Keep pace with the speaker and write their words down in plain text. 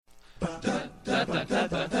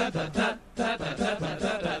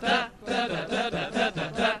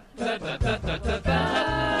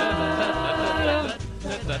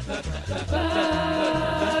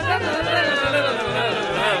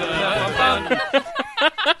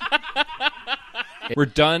We're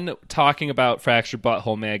done talking about Fractured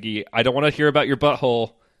Butthole, Maggie. I don't want to hear about your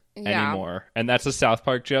butthole anymore. And that's a South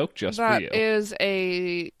Park joke just for you. That is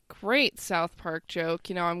a great South Park joke.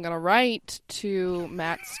 You know, I'm going to write to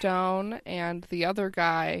Matt Stone and the other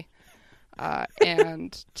guy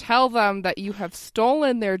and tell them that you have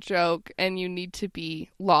stolen their joke and you need to be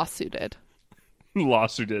lawsuited.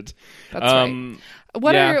 Lawsuited. That's right.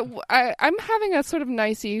 I'm having a sort of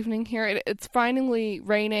nice evening here. It's finally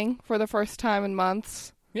raining for the first time in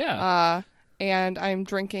months. Yeah. And I'm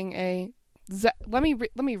drinking a. Let me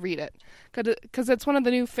read it, because it's one of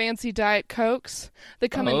the new fancy Diet Cokes. They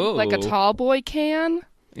come in like a tall boy can.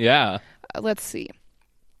 Yeah. Let's see.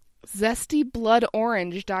 Zesty Blood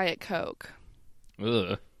Orange Diet Coke.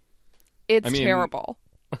 Ugh. It's terrible.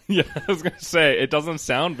 Yeah, I was going to say, it doesn't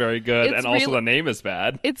sound very good, and also the name is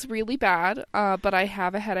bad. It's really bad, but I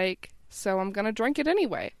have a headache, so I'm going to drink it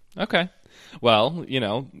anyway. Okay. Well, you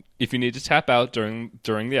know, if you need to tap out during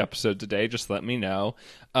the episode today, just let me know.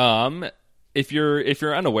 If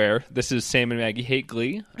you're unaware, this is Sam and Maggie Hate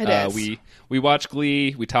Glee. It is. We watch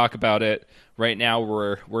Glee, we talk about it. Right now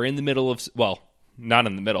we're in the middle of, well, not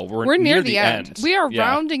in the middle. We're near the end. We are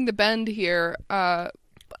rounding the bend here.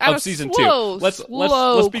 Of season 2. Let's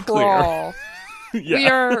be clear. Yeah. We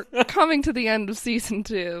are coming to the end of season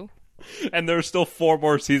 2. And there's still 4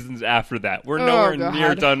 more seasons after that. We're nowhere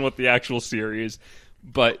near done with the actual series,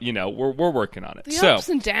 but you know, we're working on it. The ups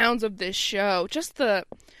and downs of this show, just the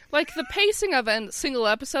pacing of a single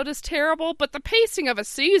episode is terrible, but the pacing of a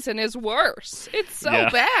season is worse. It's so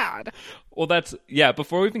bad. Well,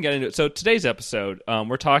 before we even get into it, so today's episode,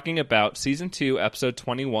 we're talking about season 2, episode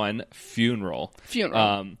 21, Funeral.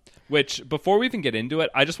 Which, before we even get into it,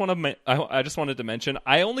 I just wanted to mention,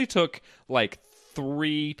 I only took like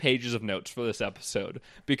 3 pages of notes for this episode,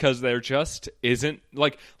 because there just isn't,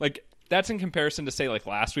 like that's in comparison to, say, like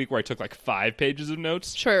last week where I took like 5 pages of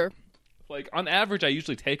notes. Sure. Like, on average, I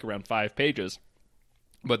usually take around 5 pages.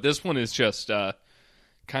 But this one is just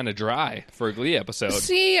kind of dry for a Glee episode.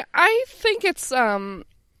 See, I think it's a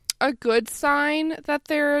good sign that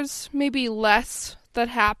there's maybe less that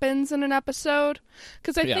happens in an episode.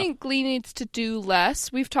 Because I think Glee needs to do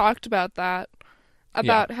less. We've talked about that.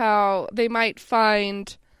 About how they might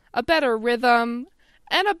find a better rhythm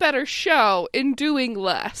and a better show in doing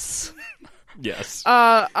less. Yes.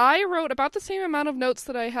 I wrote about the same amount of notes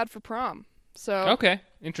that I had for prom. So okay,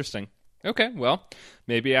 interesting. Okay, well,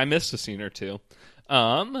 maybe I missed a scene or two.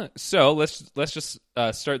 So let's just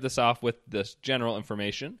start this off with this general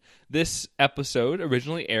information. This episode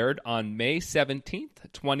originally aired on May 17th,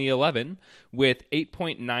 2011, with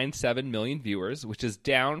 8.97 million viewers, which is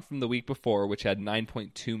down from the week before, which had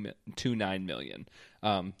 9.29 million.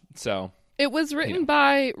 So it was written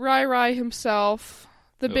by Rai Rai himself,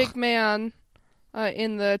 the big man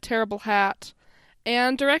in the terrible hat,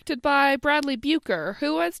 and directed by Bradley Bucher,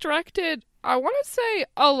 who has directed, I want to say,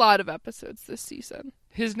 a lot of episodes this season.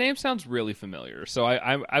 His name sounds really familiar, so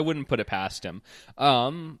I wouldn't put it past him.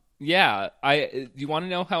 Yeah, you want to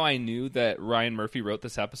know how I knew that Ryan Murphy wrote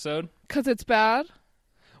this episode? 'Cause it's bad?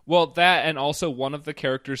 Well, that, and also one of the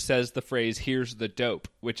characters says the phrase, "Here's the dope,"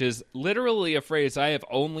 which is literally a phrase I have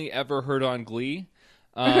only ever heard on Glee.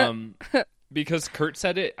 Because Kurt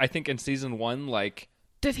said it, I think, in season 1, like,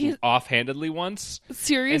 did he offhandedly once?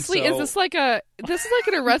 Seriously? So... Is this like an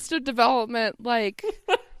Arrested Development, like,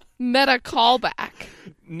 meta callback?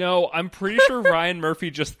 No, I'm pretty sure Ryan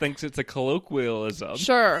Murphy just thinks it's a colloquialism.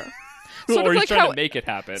 Sure. Or he's trying to make it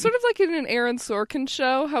happen. Sort of like in an Aaron Sorkin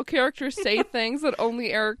show, how characters say things that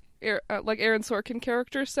only Aaron Sorkin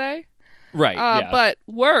characters say. Right, yeah. But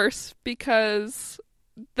worse, because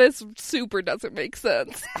this super doesn't make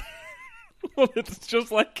sense. Well, it's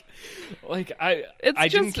just like I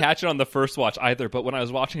didn't catch it on the first watch either, but when I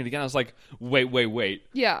was watching it again, I was like, wait.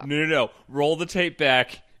 Yeah. No. Roll the tape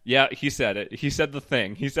back. Yeah, he said it. He said the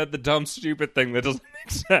thing. He said the dumb, stupid thing that doesn't make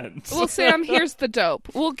sense. Well, Sam, here's the dope.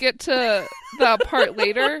 We'll get to the part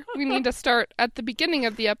later. We need to start at the beginning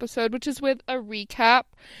of the episode, which is with a recap.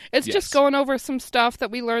 It's just going over some stuff that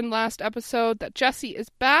we learned last episode, that Jesse is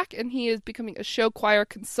back and he is becoming a show choir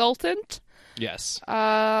consultant. Yes.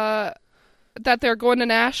 That they're going to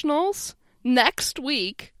nationals next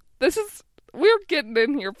week. We're getting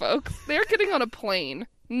in here, folks. They're getting on a plane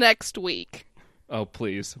next week. Oh,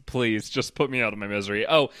 please, just put me out of my misery.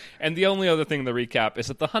 Oh, and the only other thing in the recap is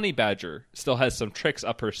that the honey badger still has some tricks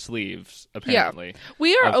up her sleeves, apparently. Yeah.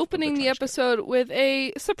 We are opening the episode with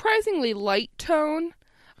a surprisingly light tone.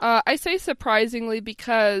 I say surprisingly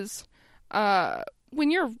because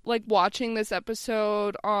when you're like watching this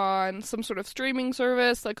episode on some sort of streaming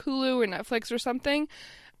service like Hulu or Netflix or something,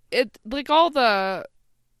 it like all the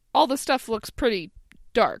stuff looks pretty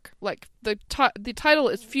dark. Like the title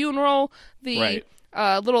is funeral. The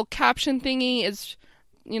little caption thingy is,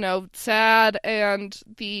 sad, and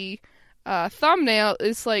the thumbnail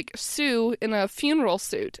is like Sue in a funeral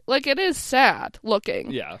suit. Like it is sad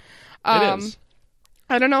looking. Yeah, it is.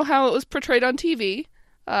 I don't know how it was portrayed on TV.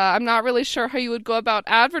 I'm not really sure how you would go about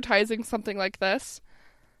advertising something like this.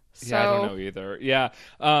 So... Yeah, I don't know either. Yeah,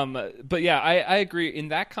 but yeah, I agree. In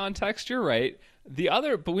that context, you're right.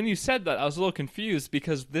 But when you said that, I was a little confused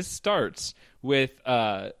because this starts with,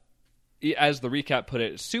 as the recap put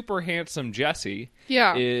it, super handsome Jesse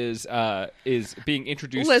is being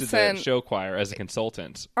introduced to the show choir as a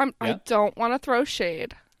consultant. I don't want to throw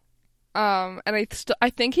shade, and I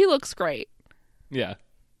think he looks great. Yeah,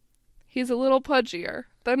 he's a little pudgier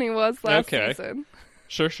than he was last season.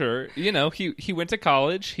 Sure. He went to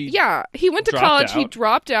college. He went to college. He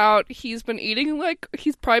dropped out. He's been eating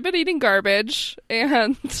he's probably been eating garbage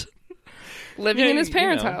and living in his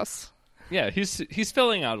parents' house. Yeah, he's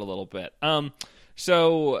filling out a little bit.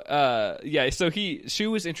 So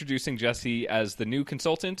Sue was introducing Jesse as the new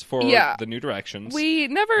consultant for the new directions. We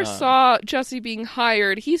never saw Jesse being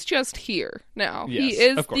hired. He's just here now. Yes, he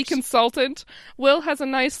is the consultant. Will has a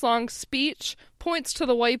nice long speech, points to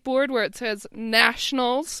the whiteboard where it says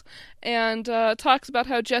Nationals, and talks about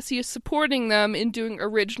how Jesse is supporting them in doing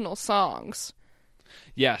original songs.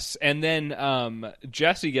 Yes, and then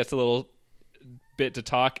Jesse gets a little bit to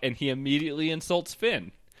talk, and he immediately insults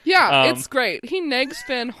Finn. Yeah, it's great. He negs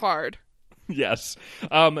Finn hard. Yes.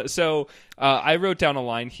 So I wrote down a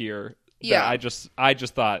line here that I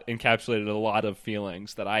just thought encapsulated a lot of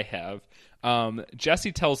feelings that I have.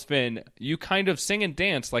 Jesse tells Finn, "You kind of sing and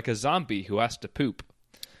dance like a zombie who has to poop,"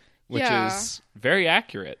 which is very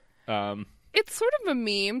accurate. It's sort of a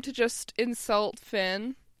meme to just insult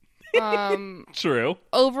Finn. True.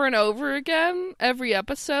 Over and over again, every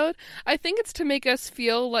episode. I think it's to make us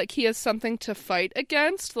feel like he has something to fight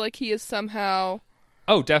against, like he is somehow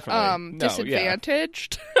definitely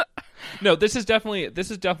disadvantaged. No, this is definitely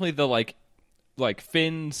the like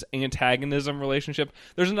Finn's antagonism relationship.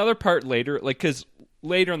 There's another part later, because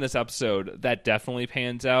later in this episode that definitely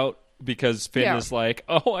pans out. Because Finn is like,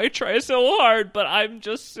 "Oh, I try so hard, but I'm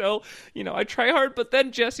just so, I try hard, but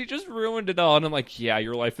then Jesse just ruined it all." And I'm like, "Yeah,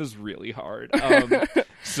 your life is really hard."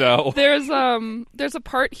 So there's a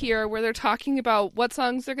part here where they're talking about what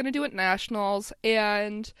songs they're going to do at Nationals,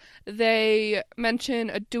 and they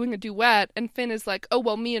mention doing a duet, and Finn is like, "Oh,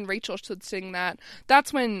 well, me and Rachel should sing that."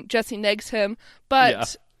 That's when Jesse negs him,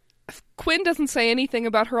 but Quinn doesn't say anything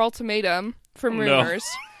about her ultimatum from rumors.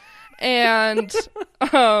 No. And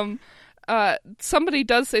somebody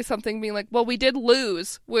does say something being like, "Well, we did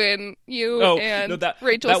lose when you and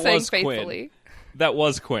Rachel sang faithfully." Quinn. That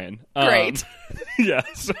was Quinn. Great.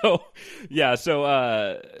 So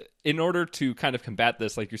in order to kind of combat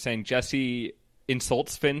this, like you're saying, Jesse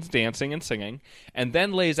insults Finn's dancing and singing, and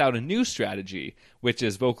then lays out a new strategy, which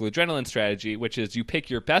is vocal adrenaline strategy, which is you pick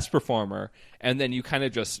your best performer, and then you kind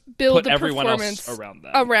of just build put everyone else around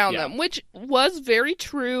them, which was very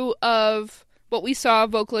true of what we saw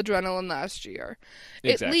vocal adrenaline last year.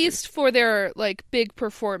 Exactly. At least for their big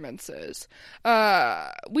performances.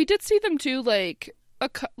 We did see them do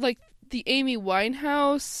the Amy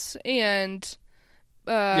Winehouse and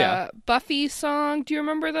Buffy song. Do you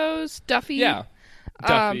remember those? Duffy? Yeah.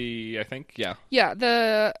 Duffy, I think, yeah.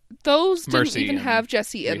 Yeah, those didn't even have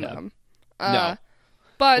Jesse in them. No.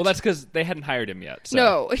 But that's because they hadn't hired him yet. So.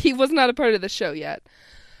 No, he was not a part of the show yet.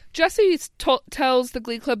 Jesse tells the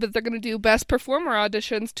Glee Club that they're going to do best performer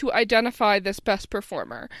auditions to identify this best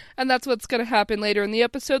performer. And that's what's going to happen later in the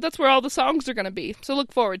episode. That's where all the songs are going to be. So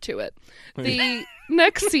look forward to it. The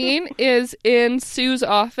next scene is in Sue's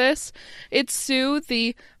office. It's Sue,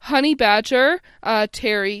 the honey badger.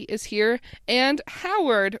 Terry is here. And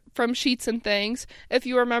Howard from Sheets and Things. If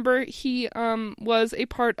you remember, he was a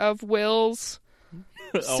part of Will's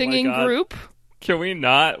singing group. Can we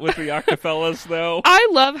not with the Octafellas, though? I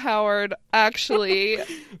love Howard, actually.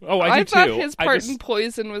 I do thought too. His part in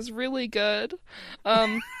Poison was really good.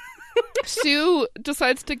 Sue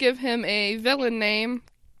decides to give him a villain name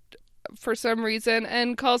for some reason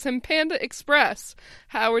and calls him Panda Express.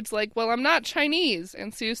 Howard's like, "Well, I'm not Chinese."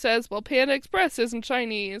 And Sue says, "Well, Panda Express isn't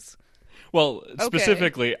Chinese." Well,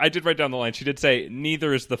 specifically, I did write down the line. She did say,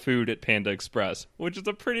 neither is the food at Panda Express, which is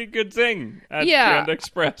a pretty good zing at Panda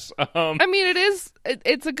Express. I mean,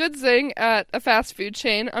 it's a good zing at a fast food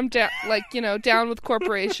chain. I'm down, down with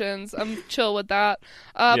corporations. I'm chill with that.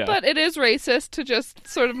 But it is racist to just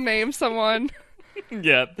sort of name someone.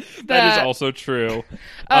 Yeah, that is also true.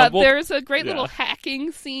 There's a great little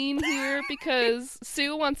hacking scene here because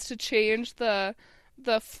Sue wants to change the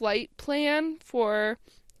flight plan for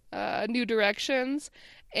New Directions,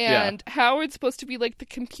 and Howard's supposed to be like the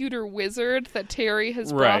computer wizard that Terry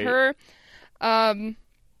has brought her.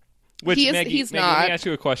 Which Maggie, not. Let me ask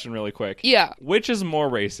you a question really quick. Yeah. Which is more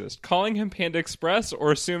racist, calling him Panda Express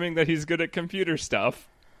or assuming that he's good at computer stuff?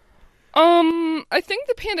 I think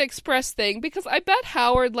the Panda Express thing, because I bet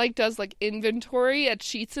Howard does inventory at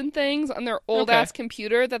Sheets and things on their old ass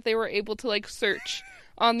computer that they were able to search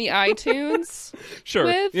on the iTunes. Sure.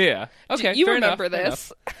 With. Yeah. Okay. You remember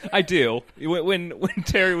this? I do. When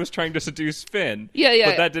Terry was trying to seduce Finn. Yeah.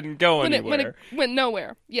 But that didn't go anywhere. When it went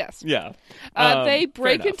nowhere. Yes. Yeah. They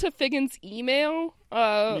break into Figgins' email.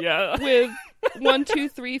 With 1, 2,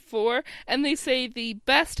 3, 4, and they say the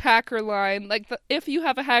best hacker line, if you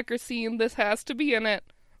have a hacker scene, this has to be in it.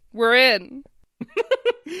 We're in.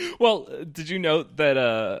 Well, did you note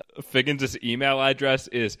that Figgins' email address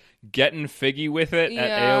is gettingfiggywithit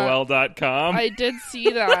at AOL.com? I did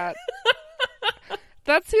see that.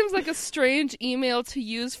 That seems like a strange email to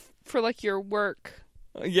use for your work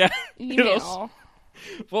email.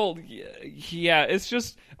 Well, yeah, it's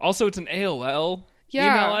just also it's an AOL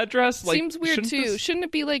email address. Seems weird too. Shouldn't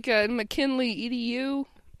it be a McKinley EDU?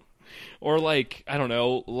 Or I don't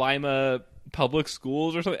know, Lima Public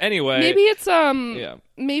Schools or something. Anyway, maybe it's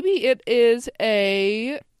maybe it is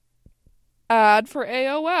a ad for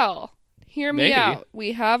AOL. Hear me out.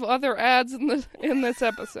 We have other ads in this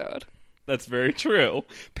episode. That's very true.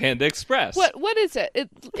 Panda Express. What is it?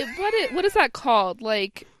 What is that called?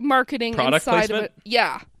 Marketing product inside placement? of it?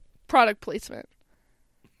 Yeah, product placement.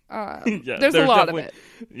 There's a lot of it.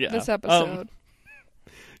 Yeah. This episode.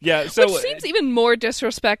 So which seems even more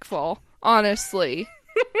disrespectful, honestly,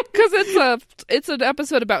 because it's an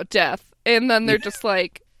episode about death, and then they're just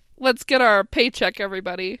let's get our paycheck,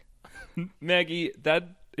 everybody. Maggie, that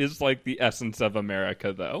is the essence of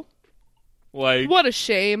America, though. What a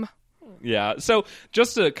shame. Yeah, so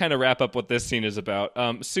just to kind of wrap up what this scene is about,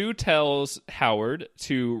 Sue tells Howard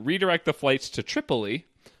to redirect the flights to Tripoli,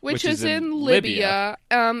 which is in Libya.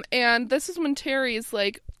 And this is when Terry's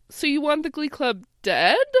so you want the Glee Club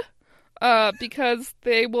dead? Because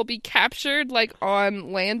they will be captured,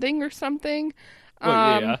 on landing or something.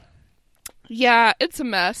 Yeah, it's a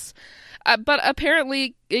mess. But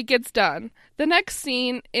apparently it gets done. The next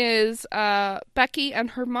scene is Becky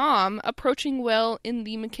and her mom approaching Will in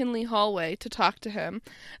the McKinley hallway to talk to him.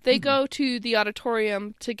 They go to the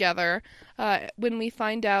auditorium together when we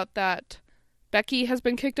find out that Becky has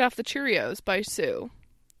been kicked off the Cheerios by Sue.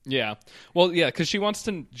 Yeah. Well, yeah, because she wants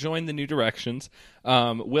to join the New Directions.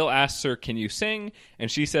 Will asks her, can you sing?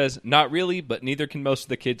 And she says, not really, but neither can most of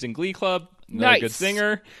the kids in Glee Club. Not a good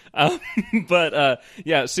singer. But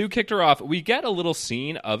Sue kicked her off. We get a little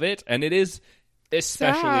scene of it, and it is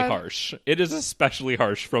especially harsh. It is especially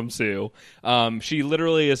harsh from Sue. She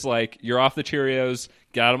literally is you're off the Cheerios,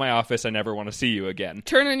 get out of my office, I never want to see you again.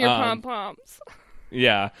 Turn in your pom-poms.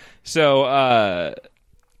 Yeah. So,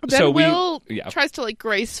 then Will tries to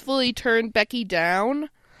gracefully turn Becky down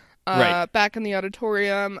back in the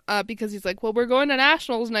auditorium because he's well, we're going to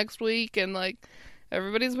nationals next week, and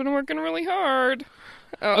everybody's been working really hard.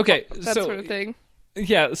 Okay, that sort of thing.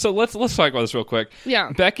 Yeah, so let's talk about this real quick.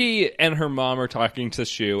 Yeah, Becky and her mom are talking to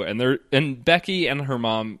Sue, and Becky and her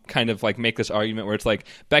mom kind of make this argument where it's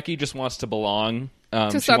Becky just wants to belong.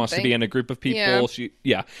 She wants to be in a group of people.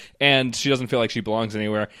 And she doesn't feel like she belongs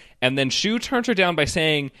anywhere. And then Sue turns her down by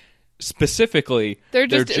saying specifically, there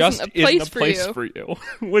just isn't a place for you,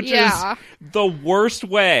 which is the worst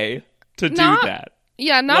way to do that.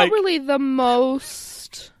 Yeah, not really the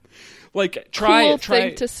most cool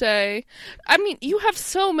thing to say. I mean, you have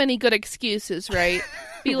so many good excuses, right?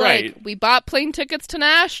 Be we bought plane tickets to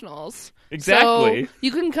nationals. Exactly. So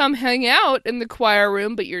you can come hang out in the choir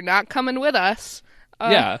room, but you're not coming with us.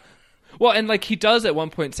 Yeah. Well, and he does at one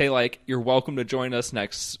point say you're welcome to join us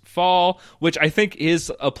next fall, which I think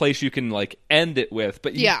is a place you can end it with.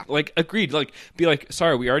 But you agreed, be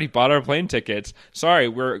sorry, we already bought our plane tickets. Sorry,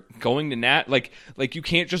 we're going to you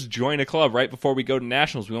can't just join a club right before we go to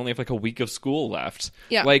nationals. We only have a week of school left.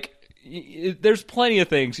 Yeah. There's plenty of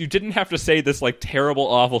things. You didn't have to say this terrible,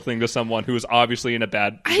 awful thing to someone who is obviously in a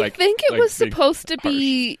bad. I think it was supposed to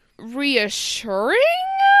be reassuring,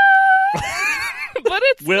 but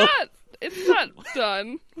it's not. It's not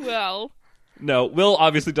done well. No, Will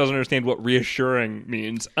obviously doesn't understand what reassuring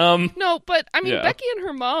means. No, but I mean, Becky and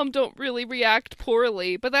her mom don't really react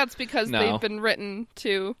poorly, but that's because they've been written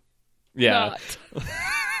to not.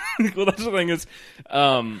 Well, that's the thing is,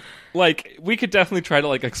 like, we could definitely try to,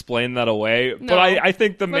 like, explain that away, but I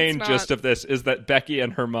think the main gist of this is that Becky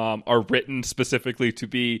and her mom are written specifically to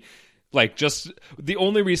be, like, just, the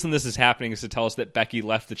only reason this is happening is to tell us that Becky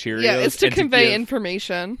left the Cheerios. Yeah, it's to convey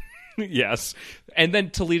information. Yes. And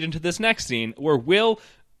then to lead into this next scene, where Will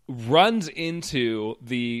runs into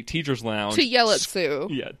the teacher's lounge. To yell at Sue.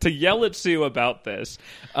 Yeah, to yell at Sue about this.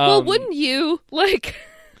 Well, wouldn't you, like...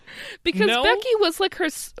 Because Becky was like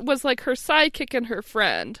her sidekick and her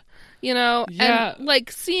friend, you know, and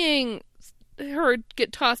like seeing her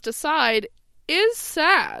get tossed aside is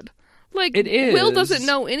sad. Like it is. Will doesn't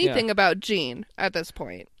know anything about Jean at this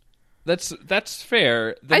point. That's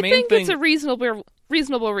fair. I think it's a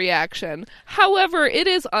reasonable reaction. However, it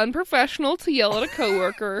is unprofessional to yell at a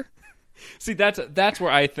coworker. See, that's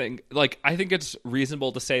where I think it's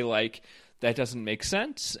reasonable to say, like, that doesn't make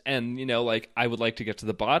sense, and, you know, like, I would like to get to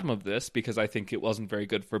the bottom of this because I think it wasn't very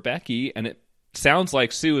good for Becky, and it sounds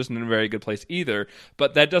like Sue isn't in a very good place either,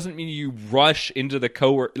 but that doesn't mean you rush into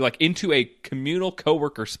the into a communal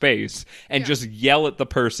coworker space and just yell at the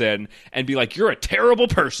person and be like, you're a terrible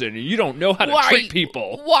person, and you don't know how to treat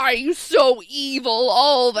people. Why are you so evil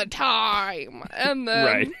all the time? And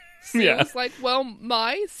then Sue's like, well,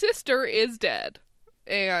 my sister is dead.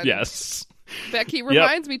 And yes. Becky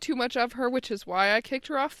reminds me too much of her, which is why I kicked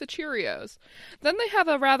her off the Cheerios. Then they have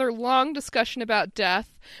a rather long discussion about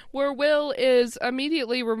death, where Will is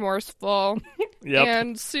immediately remorseful,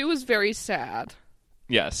 and Sue is very sad.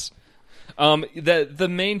 Yes. The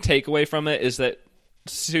main takeaway from it is that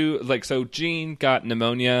Sue, like, so Jean got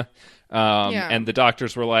pneumonia, and the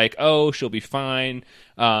doctors were like, oh, she'll be fine,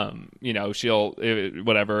 you know, she'll,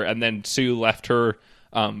 whatever, and then Sue left her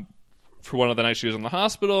for one of the nights she was in the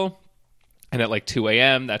hospital. And at like 2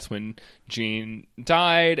 a.m., that's when Jean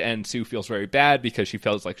died, and Sue feels very bad because she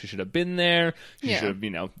feels like she should have been there. She should have, you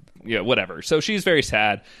know, whatever. So she's very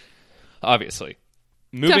sad, obviously.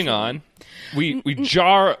 Moving on, we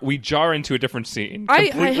jar into a different scene. I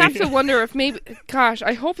have to wonder if maybe, gosh,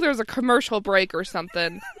 I hope there's a commercial break or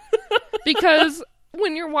something. Because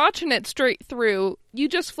when you're watching it straight through, you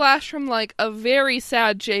just flash from like a very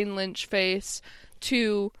sad Jane Lynch face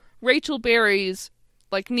to Rachel Berry's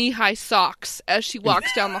like knee-high socks as she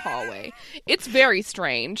walks down the hallway. It's very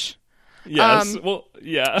strange. Yes,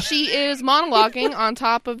 She is monologuing on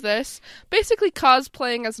top of this, basically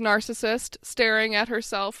cosplaying as narcissist, staring at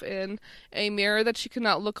herself in a mirror that she could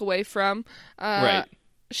not look away from. Right.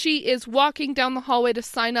 She is walking down the hallway to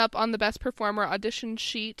sign up on the Best Performer audition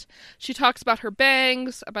sheet. She talks about her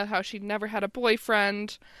bangs, about how she'd never had a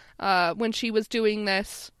boyfriend when she was doing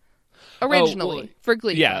this originally for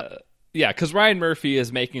Glee Club. Yeah, because Ryan Murphy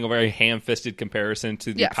is making a very ham-fisted comparison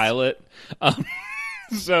to the pilot.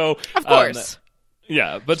 So of course,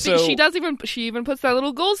 but she even puts that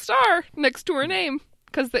little gold star next to her name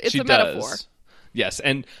because it's a metaphor. Yes,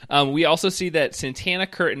 and we also see that Santana,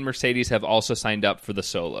 Kurt, and Mercedes have also signed up for the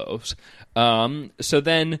solos. So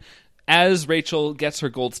then, as Rachel gets her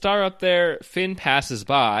gold star up there, Finn passes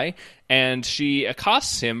by, and she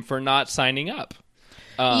accosts him for not signing up.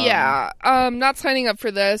 Not signing up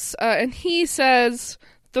for this. And he says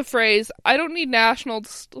the phrase, I don't need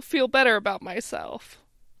nationals to feel better about myself.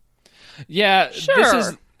 Yeah,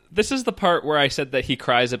 sure. This is the part where I said that he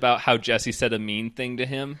cries about how Jesse said a mean thing to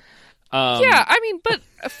him. Yeah, I mean, but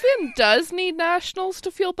Finn does need nationals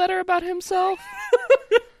to feel better about himself.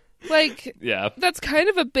 Like, that's kind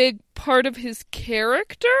of a big part of his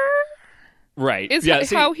character. Right.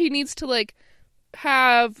 Is how he needs to, like,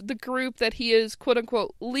 have the group that he is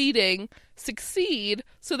quote-unquote leading succeed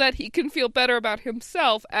so that he can feel better about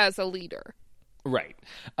himself as a leader. Right.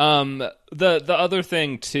 The other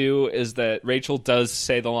thing too is that Rachel does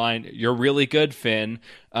say the line, "You're really good, Finn,"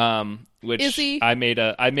 which is he? I made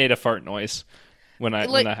a fart noise when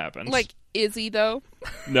that happens. Like, is he though?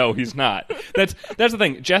 No, he's not. That's the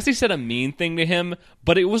thing. Jesse said a mean thing to him,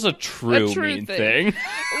 but it was a true mean thing.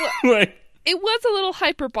 Like, it was a little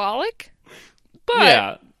hyperbolic.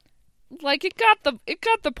 But like it got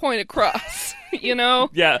the point across, you know?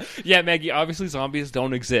 Yeah, Maggie, obviously zombies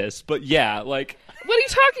don't exist, but like, what are you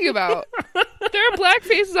talking about? There are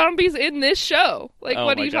blackface zombies in this show. Like,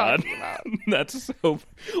 what are you talking about? That's so...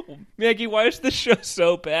 Maggie, why is this show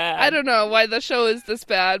so bad? I don't know why the show is this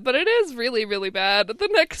bad, but it is really, really bad. The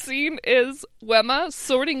next scene is Wemma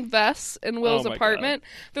sorting vests in Will's apartment. God.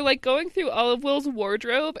 They're, like, going through all of Will's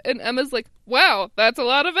wardrobe, and Emma's like, wow, that's a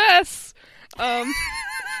lot of vests.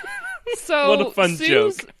 So what a fun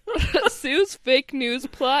joke. Sue's fake news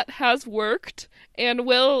plot has worked, and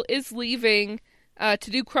Will is leaving to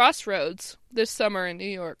do Crossroads this summer in New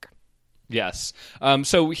York. Yes.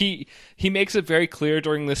 So he makes it very clear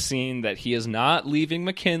during this scene that he is not leaving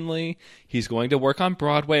McKinley. He's going to work on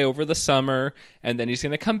Broadway over the summer, and then he's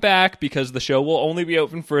going to come back because the show will only be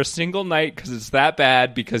open for a single night because it's that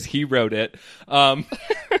bad because he wrote it. But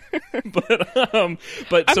I'm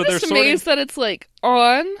so they're just amazed that it's like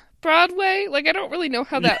on Broadway. Like, I don't really know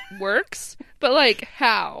how that works, but like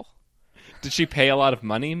how? Did she pay a lot of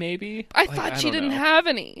money? Maybe I thought she didn't have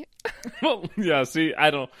any. Well, yeah. See, I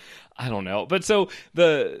don't know. But so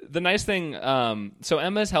the nice thing, so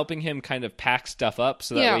Emma's helping him kind of pack stuff up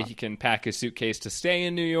so that way he can pack his suitcase to stay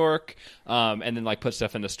in New York, and then like put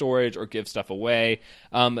stuff into storage or give stuff away.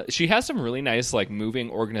 She has some really nice like moving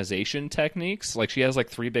organization techniques. Like she has like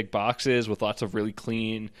 3 big boxes with lots of really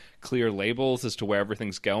clean, clear labels as to where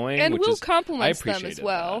everything's going. And which Will is, compliments them as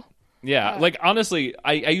well. That. Yeah, like honestly,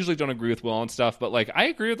 I usually don't agree with Will on stuff, but like I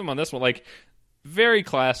agree with him on this one. Like very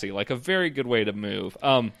classy, like a very good way to move.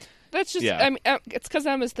 That's just, I mean, it's because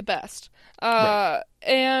Emma's the best. Right.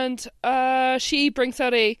 And she brings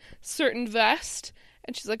out a certain vest,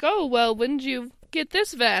 and she's like, oh, well, when did you get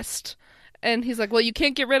this vest? And he's like, well, you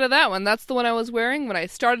can't get rid of that one. That's the one I was wearing when I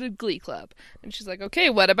started Glee Club. And she's like, okay,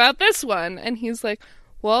 what about this one? And he's like,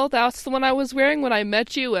 well, that's the one I was wearing when I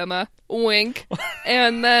met you, Emma. Wink.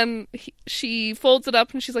 And then she folds it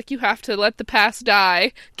up, and she's like, you have to let the past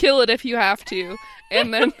die. Kill it if you have to.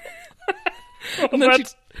 And then...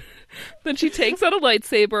 Then she takes out a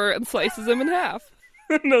lightsaber and slices him in half.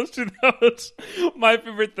 No, see, that was my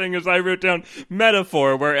favorite thing is I wrote down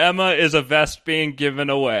metaphor where Emma is a vest being given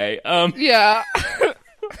away. Yeah.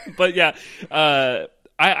 But yeah,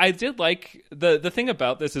 I did like the thing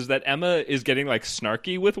about this is that Emma is getting like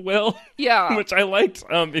snarky with Will. Yeah. Which I liked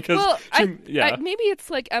because maybe it's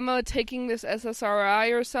like Emma taking this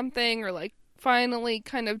SSRI or something, or like finally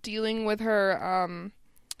kind of dealing with her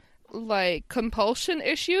like compulsion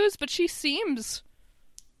issues, but she seems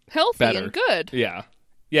healthy better and good.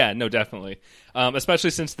 Yeah, no, definitely. Especially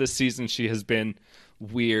since this season she has been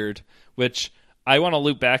weird, which I want to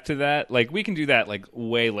loop back to that. Like we can do that like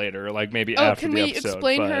way later, like maybe after the episode. Can we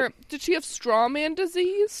explain her? Did she have strawman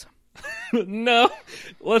disease? No,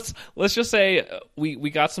 let's just say we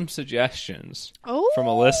got some suggestions from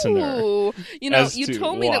a listener. You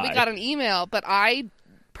told me that we got an email, but I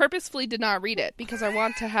purposefully did not read it because I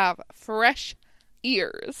want to have fresh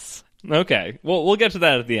ears. Okay, well, we'll get to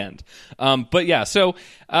that at the end. But yeah, so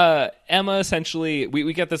Emma essentially,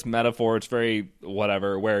 we get this metaphor, it's very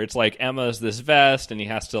whatever, where it's like Emma's this vest and he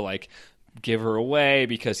has to like give her away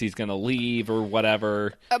because he's going to leave or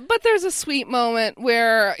whatever. But there's a sweet moment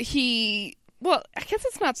where well, I guess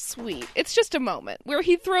it's not sweet. It's just a moment where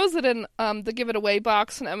he throws it in the give it away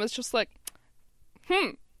box and Emma's just like,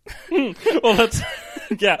 Well, that's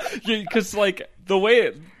yeah, because like the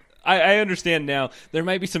way I understand now, there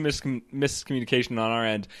might be some miscommunication on our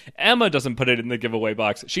end. Emma doesn't put it in the giveaway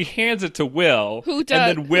box; she hands it to Will, who does,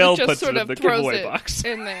 and then Will puts it in the giveaway box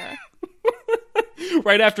in there.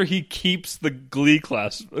 Right after he keeps the Glee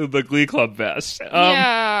Club vest.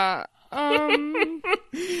 Okay,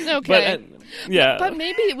 but, yeah, but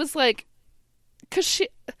maybe it was like because she.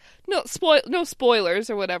 No spoilers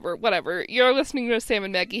or whatever. You're listening to Sam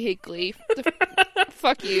and Maggie Hate Glee.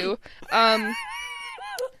 Fuck you.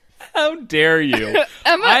 How dare you?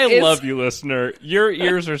 I love you, listener. Your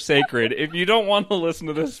ears are sacred. If you don't want to listen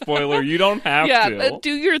to this spoiler, you don't have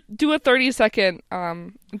to. Do a 30-second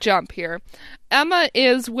jump here. Emma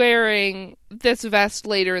is wearing this vest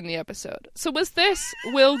later in the episode. So was this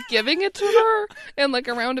Will giving it to her in like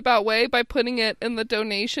a roundabout way by putting it in the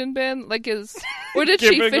donation bin? Or did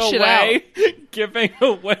she fish it out? Giving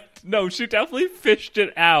away? No, she definitely fished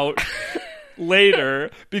it out.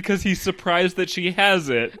 Later because he's surprised that she has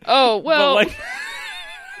it. Oh, well.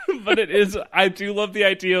 But it is, I do love the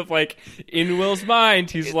idea of like in Will's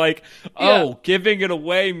mind he's like, giving it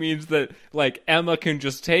away means that like Emma can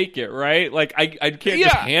just take it, right? Like I can't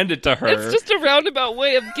just hand it to her. It's just a roundabout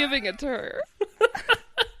way of giving it to her.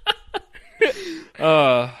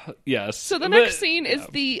 Yes. So the next scene is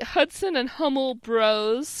the Hudson and Hummel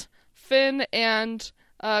bros, Finn and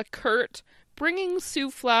Kurt, bringing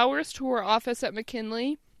Sue flowers to her office at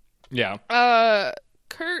McKinley. Yeah.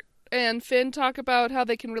 Kurt and Finn talk about how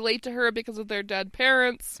they can relate to her because of their dead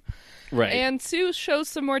parents. Right. And Sue shows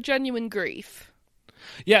some more genuine grief.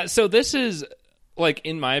 Yeah, so this is, like,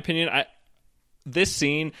 in my opinion, this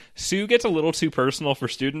scene, Sue gets a little too personal for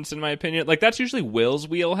students, in my opinion. Like, that's usually Will's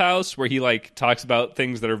wheelhouse, where he, like, talks about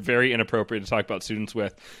things that are very inappropriate to talk about students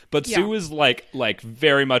with. But Sue is, like,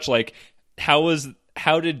 very much like,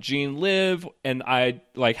 how did Jean live? And I,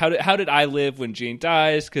 like, how did I live when Jean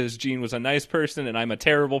dies? Because Jean was a nice person, and I'm a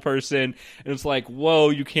terrible person. And it's like, whoa,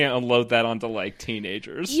 you can't unload that onto, like,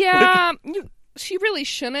 teenagers. Yeah, she really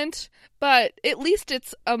shouldn't. But at least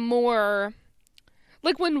it's a more...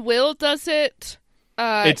 Like, when Will does it...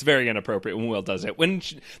 it's very inappropriate when Will does it. When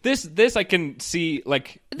this I can see,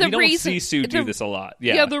 like, we don't see Sue do this a lot.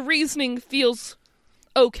 Yeah, the reasoning feels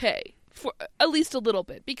okay, for at least a little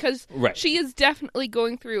bit, because she is definitely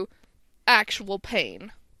going through actual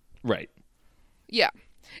pain. Right. Yeah.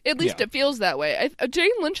 At least it feels that way. Jane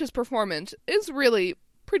Lynch's performance is really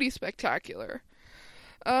pretty spectacular.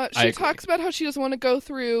 She talks about how she doesn't want to go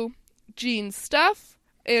through Jean's stuff,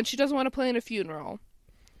 and she doesn't want to plan a funeral.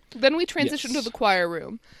 Then we transition to the choir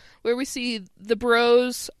room, where we see the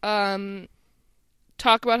bros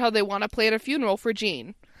talk about how they want to plan a funeral for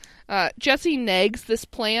Jean. Jesse negs this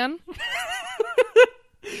plan.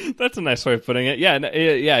 That's a nice way of putting it.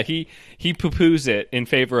 Yeah. He poo-poos it in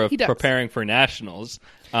favor of preparing for nationals.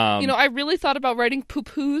 I really thought about writing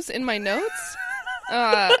poo-poos in my notes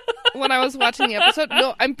when I was watching the episode.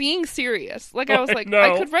 No, I'm being serious. Like, I was like,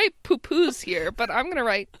 I could write poo-poos here, but I'm going to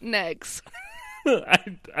write negs.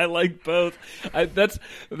 I like both.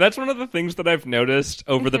 That's one of the things that I've noticed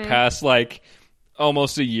over the past, like,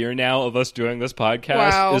 almost a year now of us doing this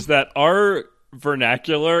podcast is that our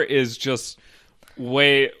vernacular is just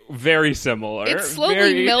very similar. It's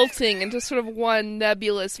slowly melting into sort of one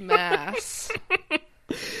nebulous mass.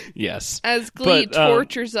 Yes. As Glee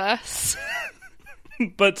tortures us.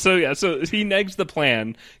 But so he negs the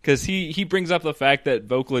plan because he brings up the fact that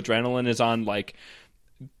vocal adrenaline is on, like,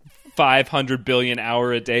 500 billion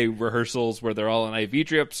hour a day rehearsals where they're all on IV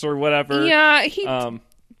drips or whatever. Yeah, he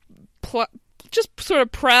just sort of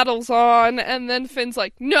prattles on, and then Finn's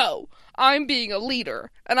like, no, I'm being a leader,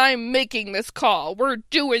 and I'm making this call. We're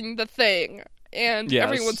doing the thing. And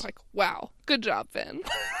everyone's like, wow, good job, Finn.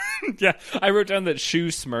 Yeah, I wrote down that Sue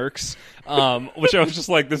smirks, which I was just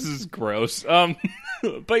like, this is gross.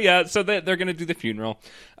 But yeah, so they're going to do the funeral.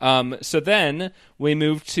 So then we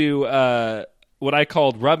move to... what I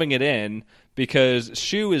called rubbing it in, because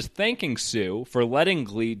Shu is thanking Sue for letting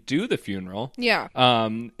Glee do the funeral. Yeah.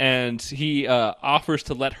 And he offers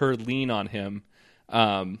to let her lean on him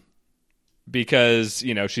because,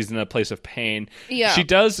 she's in a place of pain. Yeah. She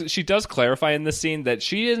does clarify in this scene that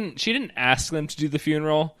she didn't ask them to do the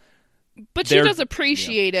funeral. But she does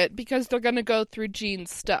appreciate it because they're going to go through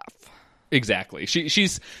Jean's stuff. Exactly.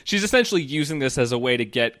 She's essentially using this as a way to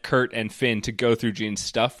get Kurt and Finn to go through Jean's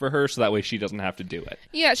stuff for her, so that way she doesn't have to do it.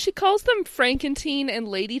 Yeah, she calls them Frankentine and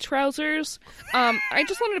Lady Trousers. I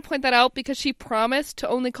just wanted to point that out because she promised to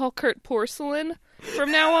only call Kurt Porcelain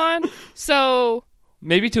from now on. So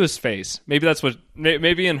maybe to his face. Maybe that's what.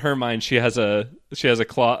 Maybe in her mind she has an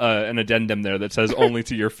addendum there that says only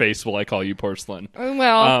to your face will I call you porcelain.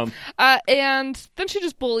 Well, and then she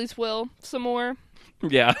just bullies Will some more.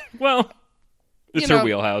 Yeah. Well. It's her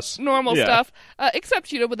wheelhouse. Normal stuff.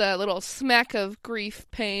 Except, with a little smack of grief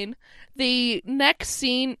pain. The next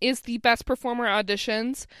scene is the best performer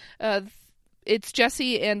auditions. It's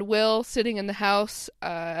Jesse and Will sitting in the house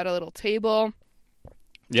at a little table.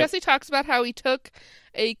 Yep. Jesse talks about how he took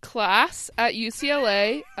a class at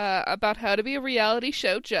UCLA about how to be a reality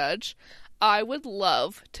show judge. I would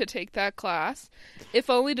love to take that class, if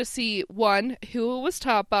only to see, one, who it was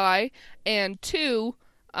taught by, and two,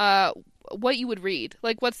 what you would read.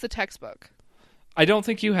 Like, what's the textbook? I don't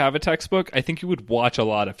think you have a textbook. I think you would watch a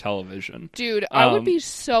lot of television. Dude, I would be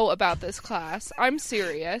so about this class. I'm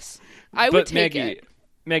serious. I would take it.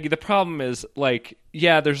 Maggie, the problem is, like,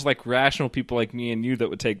 yeah, there's, like, rational people like me and you that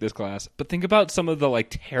would take this class, but think about some of the, like,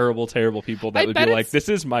 terrible people that would be like, this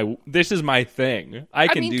is my thing. I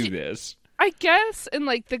can do this. I guess in,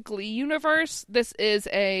 like, the Glee universe, this is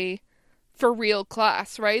a for real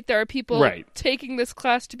class, right? There are people taking this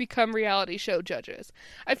class to become reality show judges.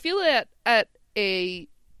 I feel that at a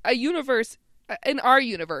universe in our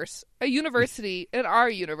universe, a university in our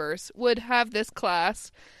universe would have this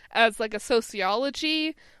class as like a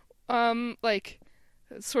sociology, like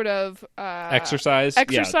sort of exercise,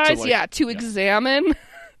 to examine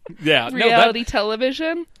reality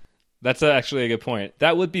television. That's actually a good point.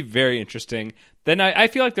 That would be very interesting. Then I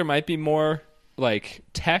feel like there might be more like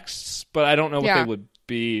texts, but I don't know what they would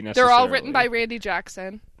be necessarily. They're all written by Randy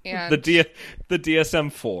Jackson. And the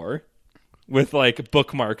DSM-4 with like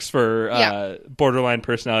bookmarks for borderline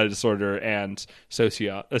personality disorder and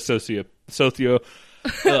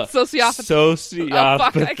Sociopathy. Sociopathy. Oh,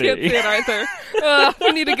 fuck, I can't say it either.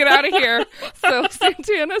 We need to get out of here. So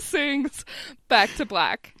Santana sings Back to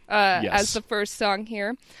Black as the first song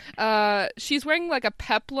here. She's wearing like a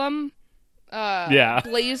peplum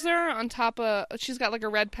blazer on top of... She's got like a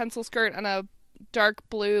red pencil skirt and a dark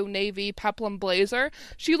blue navy peplum blazer.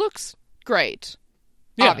 She looks great.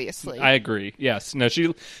 Yeah, obviously. I agree. Yes. No,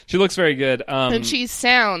 she looks very good. And she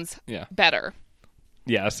sounds better.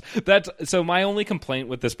 Yes. So my only complaint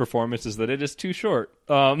with this performance is that it is too short.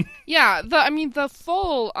 The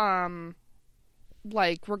full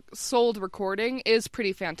sold recording is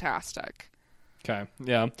pretty fantastic. Okay.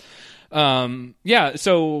 Yeah.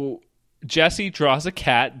 So Jesse draws a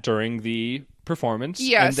cat during the performance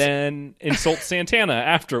and then insults Santana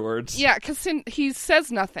afterwards. Yeah, because he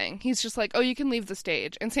says nothing. He's just like, oh, you can leave the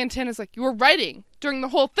stage. And Santana's like, you were writing during the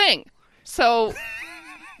whole thing. So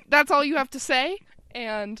that's all you have to say.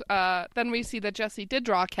 And then we see that Jesse did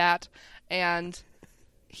draw a cat, and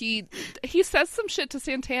he says some shit to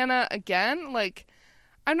Santana again. Like,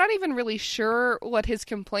 I'm not even really sure what his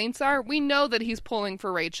complaints are. We know that he's pulling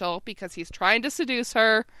for Rachel because he's trying to seduce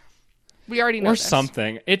her. We already know or this.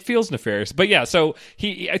 Something. It feels nefarious. But yeah, so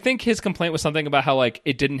I think his complaint was something about how like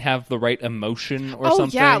it didn't have the right emotion or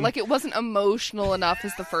something. Oh yeah, like it wasn't emotional enough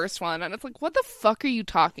as the first one. And it's like, what the fuck are you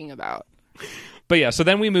talking about? But yeah, so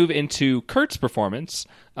then we move into Kurt's performance.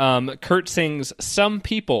 Kurt sings Some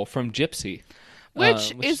People from Gypsy.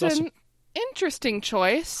 Which is also... an interesting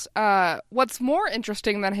choice. What's more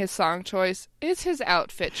interesting than his song choice is his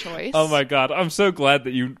outfit choice. Oh my god, I'm so glad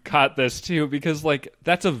that you caught this too, because like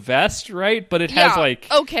that's a vest, right? But it has like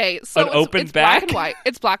so an open it's back. Black and white.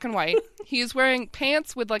 It's black and white. He's wearing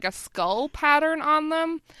pants with like a skull pattern on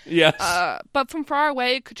them. Yes. But from far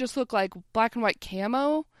away, it could just look like black and white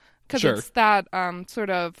camo because it's that sort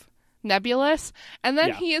of nebulous. And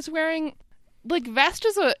then he is wearing like vest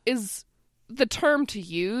is the term to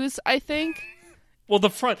use, I think. Well, the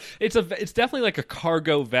front, it's definitely like a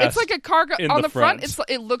cargo vest. It's like a cargo on the front.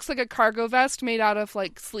 It looks like a cargo vest made out of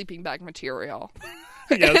like sleeping bag material.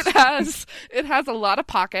 Yes. It has a lot of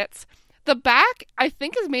pockets. The back, I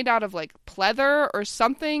think, is made out of like pleather or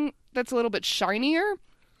something that's a little bit shinier.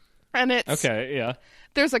 And it's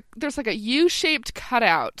There's like a U-shaped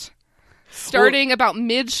cutout starting about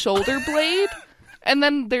mid-shoulder blade, and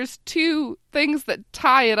then there's two things that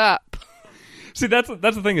tie it up. See, that's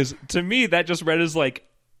the thing is, to me, that just read as like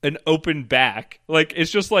an open back. Like it's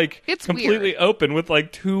just like it's completely weird. Open with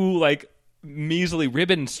like two like measly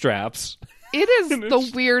ribbon straps. It is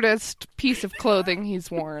the weirdest piece of clothing he's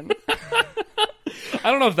worn. I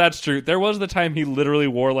don't know if that's true. There was the time he literally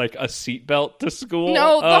wore like a seatbelt to school.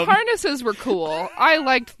 No, the harnesses were cool. I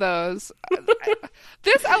liked those.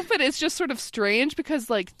 This outfit is just sort of strange because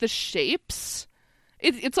like the shapes,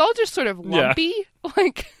 it's all just sort of lumpy.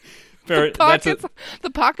 Like the pockets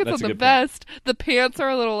on the vest, the pants are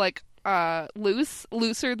a little like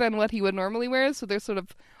looser than what he would normally wear, so they're sort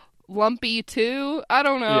of lumpy too. I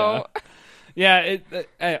don't know. Yeah,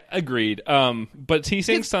 agreed. But he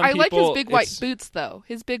sings Some People. I like his big white boots, though.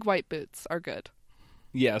 His big white boots are good.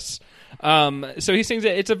 Yes. So he sings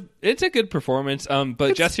it. It's a good performance.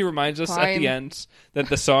 But Jesse reminds us at the end that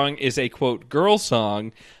the song is a, quote, girl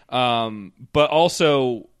song, but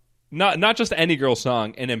also not just any girl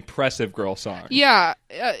song, an impressive girl song. Yeah.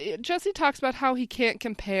 Jesse talks about how he can't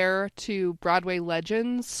compare to Broadway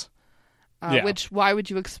legends. Which, why would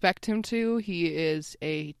you expect him to? He is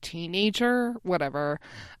a teenager, whatever.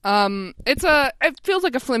 It feels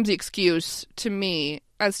like a flimsy excuse to me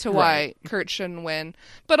as to why Kurt shouldn't win.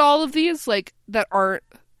 But all of these,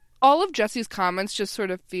 all of Jesse's comments just sort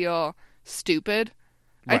of feel stupid.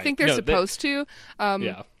 Right. I think they're supposed to.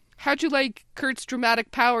 How'd you like Kurt's dramatic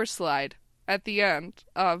power slide at the end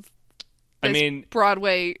of this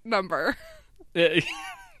Broadway number? It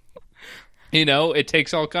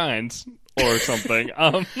takes all kinds. Or something.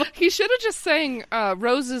 He should have just sang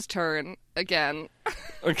Rose's Turn again.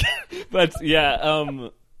 Okay, but I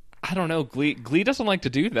don't know. Glee doesn't like to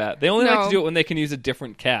do that. They only like to do it when they can use a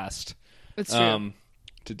different cast. It's true.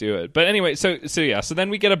 To do it. But anyway, so then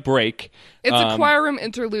we get a break. It's a choir room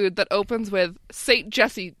interlude that opens with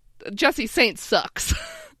Jesse Saint sucks.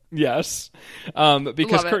 Yes,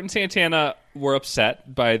 because Kurt and Santana were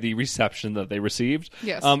upset by the reception that they received.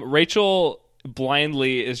 Yes, Rachel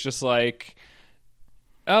blindly is just like,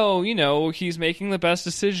 oh, he's making the best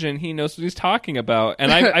decision. He knows what he's talking about.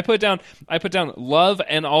 And I put down love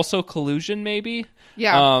and also collusion, maybe.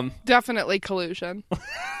 Yeah, definitely collusion.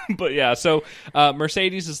 But yeah, so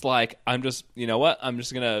Mercedes is like, I'm just, I'm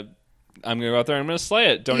just gonna I'm going to go out there and I'm going to slay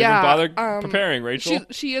it. Don't even bother preparing, Rachel.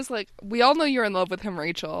 She is like, we all know you're in love with him,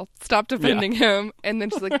 Rachel. Stop defending him. And then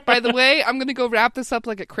she's like, by the way, I'm going to go wrap this up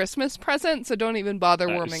like a Christmas present, so don't even bother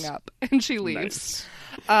warming up. And she leaves.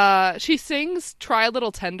 Nice. She sings Try a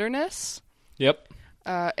Little Tenderness. Yep.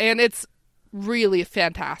 And it's really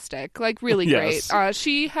fantastic. Like, really great.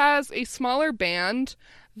 She has a smaller band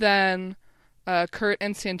than Kurt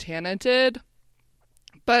and Santana did.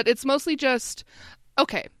 But it's mostly just...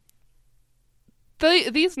 Okay.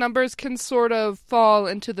 These numbers can sort of fall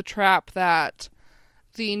into the trap that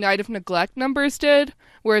the Night of Neglect numbers did,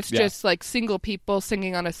 where it's just like single people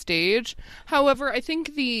singing on a stage. However, I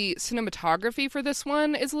think the cinematography for this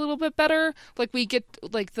one is a little bit better. Like, we get,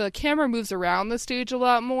 like, the camera moves around the stage a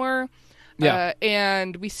lot more.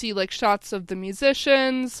 And we see, like, shots of the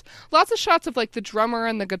musicians. Lots of shots of, like, the drummer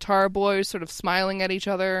and the guitar boys sort of smiling at each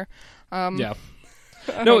other. And I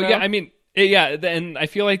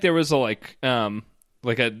feel like there was the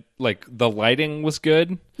lighting was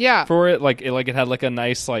good for it. It had like a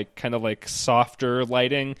nice, like, kind of like softer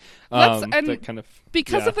lighting.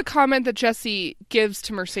 Because of the comment that Jesse gives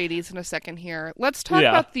to Mercedes in a second here, let's talk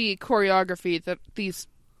about the choreography that these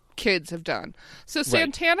kids have done. So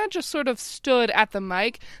Santana just sort of stood at the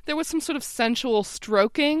mic. There was some sort of sensual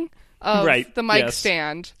stroking of the mic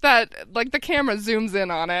stand that, like, the camera zooms in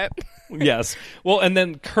on it. Yes. Well, and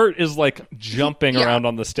then Kurt is, like, jumping around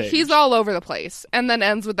on the stage. He's all over the place, and then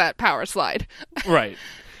ends with that power slide. Right.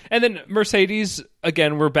 And then Mercedes,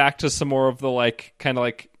 again, we're back to some more of the, like, kind of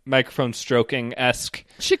like microphone stroking-esque.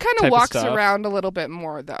 She kind of walks around a little bit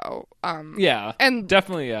more, though. And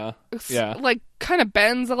definitely, like, kind of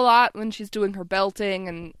bends a lot when she's doing her belting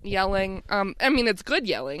and yelling. I mean, it's good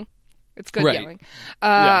yelling. It's good yelling.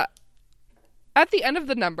 At the end of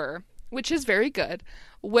the number, which is very good,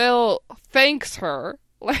 Will thanks her.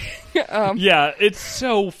 It's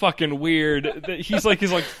so fucking weird. He's like,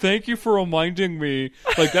 thank you for reminding me.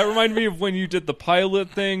 Like, that reminded me of when you did the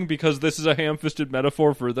pilot thing, because this is a ham-fisted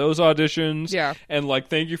metaphor for those auditions. Yeah. And, like,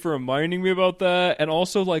 thank you for reminding me about that. And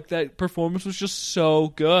also, like, that performance was just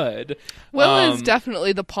so good. Will is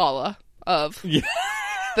definitely the Paula of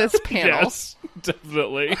this panel. Yes,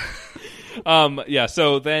 definitely.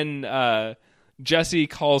 So then Jesse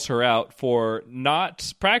calls her out for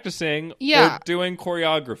not practicing or doing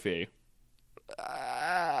choreography.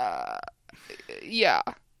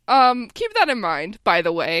 Keep that in mind, by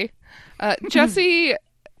the way. Jesse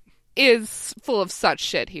is full of such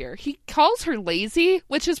shit here. He calls her lazy,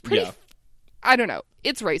 which is pretty... I don't know.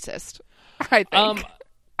 It's racist, I think.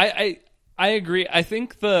 I agree. I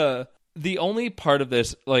think the only part of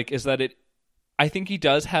this, like, is that I think he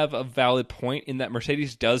does have a valid point in that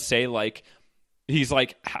Mercedes does say, like, he's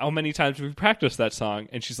like, how many times have we practiced that song?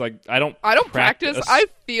 And she's like, I don't practice. I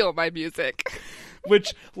feel my music.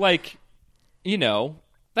 Which, like,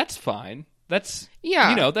 that's fine. That's,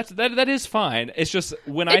 that is fine. It's just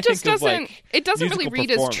when I think of, like, it doesn't really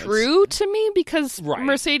read as true to me, because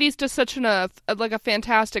Mercedes does such a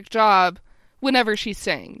fantastic job whenever she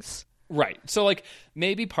sings. Right. So, like,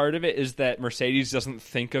 maybe part of it is that Mercedes doesn't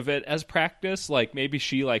think of it as practice. Like, maybe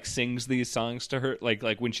she, like, sings these songs to her,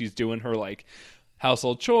 like when she's doing her, like,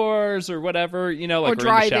 household chores or whatever, like, or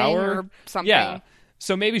driving, in the shower or something. Yeah.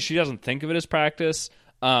 So maybe she doesn't think of it as practice.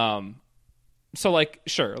 So, like,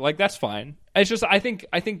 sure, like, that's fine. It's just, I think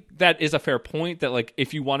that is a fair point, that, like,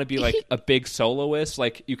 if you want to be, like, a big soloist,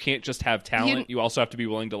 like, you can't just have talent. You also have to be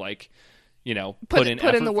willing to, like, put in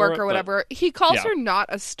the work or whatever. He calls her not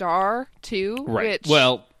a star too, right?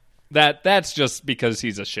 Well, that's just because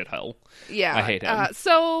he's a shithole. Yeah, I hate him.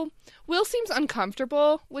 So Will seems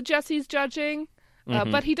uncomfortable with Jesse's judging,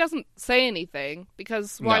 but he doesn't say anything,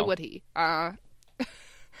 because why would he?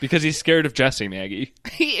 Because he's scared of Jesse, Maggie.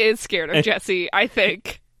 He is scared of Jesse, I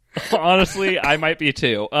think. Honestly, I might be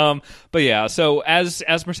too. But yeah. So as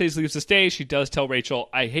Mercedes leaves the stage, she does tell Rachel,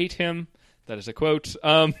 "I hate him." That is a quote.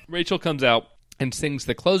 Rachel comes out and sings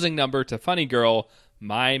the closing number to Funny Girl,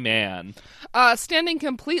 My Man. Standing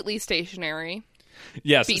completely stationary.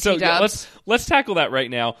 Yes. BT so dubs. let's tackle that right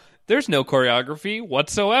now. There's no choreography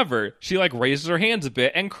whatsoever. She, like, raises her hands a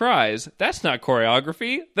bit and cries. That's not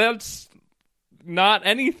choreography. That's not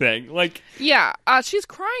anything. Like, yeah, she's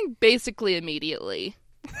crying basically immediately.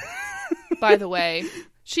 By the way,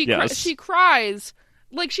 she cries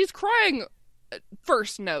like she's crying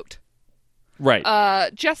first note.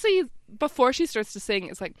 Right. Jesse, before she starts to sing,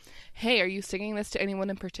 is like, "Hey, are you singing this to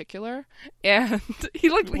anyone in particular?" And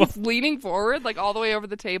he's leaning forward, like, all the way over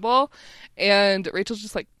the table, and Rachel's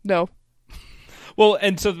just like, "No." Well,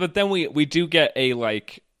 and so, but then we do get a,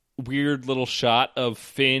 like, weird little shot of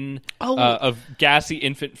Finn, of gassy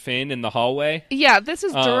infant Finn in the hallway. Yeah, this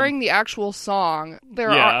is during the actual song.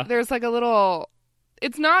 There's like a little...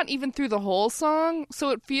 It's not even through the whole song, so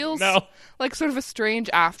it feels like sort of a strange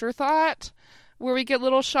afterthought where we get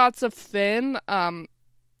little shots of Finn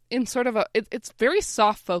in sort of a... It's very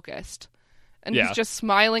soft-focused. And he's just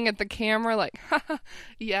smiling at the camera like,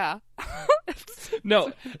 yeah.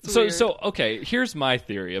 So, okay, here's my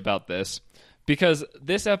theory about this. Because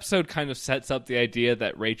this episode kind of sets up the idea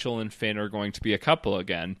that Rachel and Finn are going to be a couple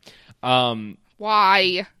again.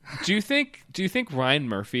 Why? Do you think Ryan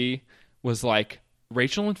Murphy was like,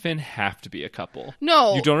 Rachel and Finn have to be a couple?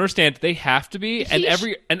 No, you don't understand. They have to be, and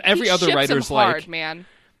every other writer's hard, man.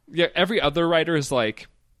 Yeah, every other writer is like,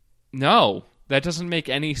 no, that doesn't make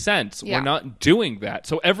any sense. Yeah. We're not doing that.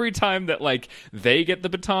 So every time that like they get the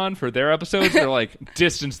baton for their episodes, they're like,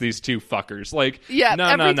 distance these two fuckers. Like,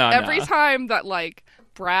 every time that like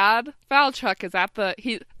Brad Falchuk is at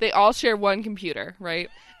they all share one computer, right?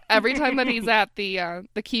 Every time that he's at the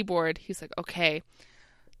keyboard, he's like, okay.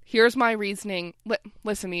 Here's my reasoning.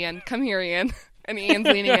 Listen, Ian. Come here, Ian. And Ian's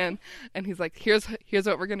leaning in. And he's like, here's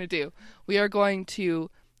what we're going to do. We are going to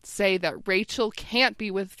say that Rachel can't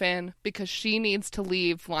be with Finn because she needs to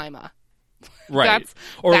leave Lima. Right.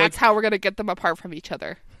 That's how we're going to get them apart from each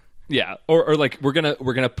other. Yeah. Or like we're going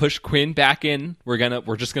to push Quinn back in. We're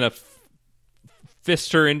just going to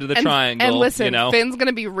fist her into the triangle. And listen, Finn's going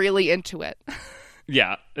to be really into it.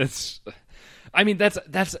 Yeah. I mean, that's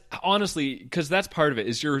honestly, because that's part of it,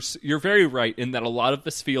 is you're very right in that a lot of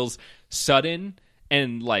this feels sudden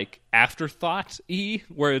and like afterthought-y,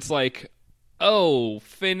 where it's like, oh,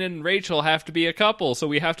 Finn and Rachel have to be a couple, so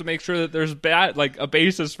we have to make sure that there's a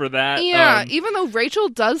basis for that. Yeah, even though Rachel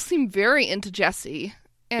does seem very into Jesse,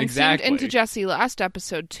 and seemed into Jesse last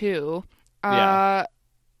episode too. Yeah,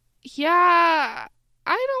 I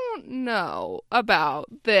don't know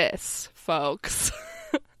about this, folks.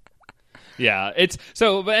 Yeah,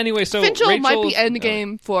 but anyway, so Finchel might be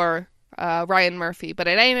endgame for Ryan Murphy, but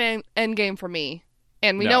it ain't endgame for me,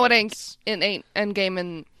 and we know it ain't endgame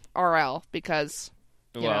in RL because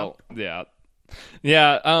yeah.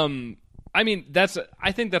 I mean,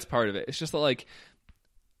 I think that's part of it. It's just that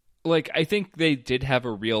like I think they did have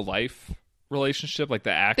a real life relationship, like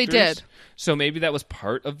the actors. They did. So maybe that was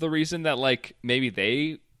part of the reason that like maybe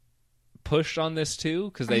they pushed on this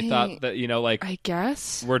too, because they thought that I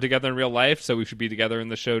guess we're together in real life, so we should be together in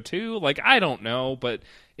the show too. Like, I don't know, but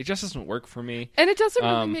it just doesn't work for me, and it doesn't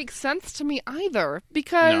really make sense to me either,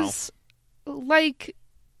 because like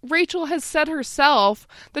Rachel has said herself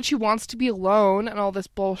that she wants to be alone and all this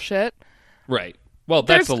bullshit. Right. Well,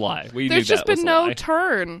 that's a lie. There's just been no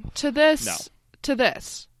turn to this. No. To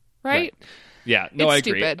this, right? Yeah. No, it's I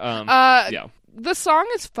agree. Stupid. Yeah. The song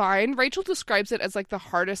is fine. Rachel describes it as like the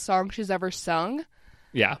hardest song she's ever sung.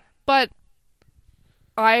 Yeah. But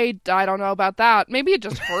I don't know about that. Maybe it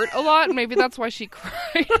just hurt a lot. Maybe that's why she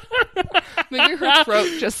cried. Maybe her throat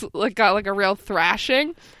just got like a real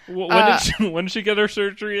thrashing. When did she get her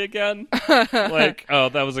surgery again?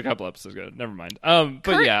 That was a couple episodes ago. Never mind. But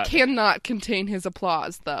Kurt cannot contain his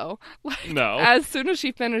applause though. No. As soon as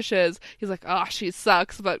she finishes, he's like, "Oh, she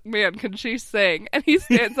sucks, but man, can she sing?" And he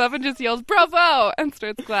stands up and just yells, "Bravo!" and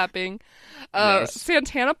starts clapping.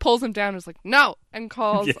 Santana pulls him down and is like, "No," and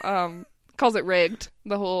calls it rigged.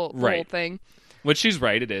 The whole thing. Which she's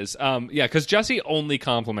right, it is. Because Jesse only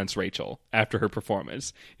compliments Rachel after her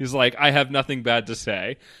performance. He's like, I have nothing bad to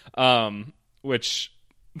say. Which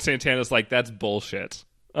Santana's like, that's bullshit.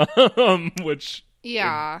 Which...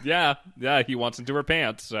 Yeah, he wants into her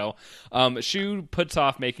pants. So Shu puts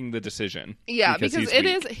off making the decision. Yeah, because it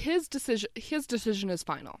is his decision. His decision is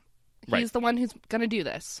final. He's the one who's going to do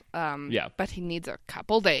this. But he needs a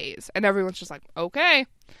couple days. And everyone's just like, okay.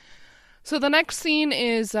 So the next scene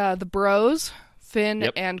is the bros,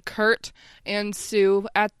 Finn and Kurt and Sue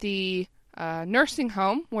at the nursing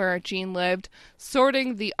home where Jean lived,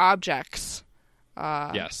 sorting the objects.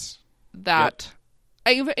 Yes. That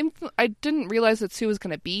I didn't realize that Sue was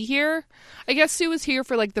going to be here. I guess Sue was here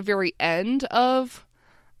for like the very end of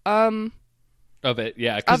it.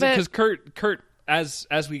 Yeah, because Kurt.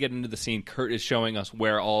 As we get into the scene, Kurt is showing us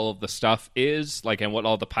where all of the stuff is, like, and what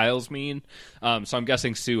all the piles mean. So I'm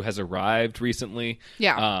guessing Sue has arrived recently.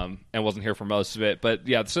 Yeah. And wasn't here for most of it. But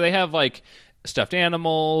yeah, so they have like stuffed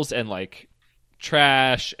animals and like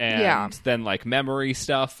trash and then like memory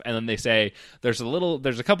stuff, and then they say there's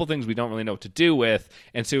a couple things we don't really know what to do with,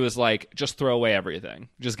 and Sue is like, just throw away everything.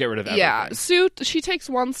 Just get rid of everything. Yeah. Sue, she takes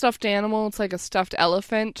one stuffed animal, it's like a stuffed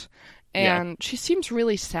elephant, and she seems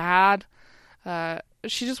really sad.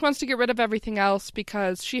 She just wants to get rid of everything else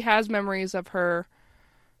because she has memories of her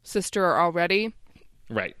sister already.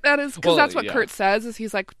 Right. That is because that's what Kurt says. Is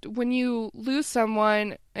he's like, when you lose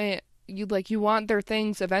someone, you want their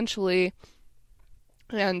things eventually,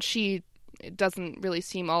 and she doesn't really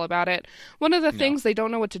seem all about it. One of the things they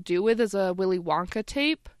don't know what to do with is a Willy Wonka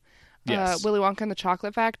tape. Yes. Willy Wonka and the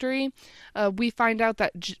Chocolate Factory. We find out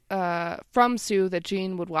that from Sue that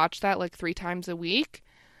Jean would watch that like 3 times a week.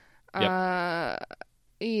 Yep.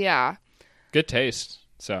 Yeah. Good taste.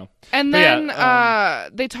 So. And then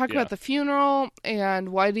they talk about the funeral and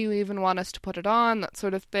why do you even want us to put it on, that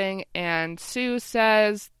sort of thing. And Sue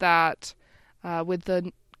says that with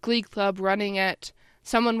the Glee Club running it,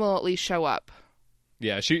 someone will at least show up.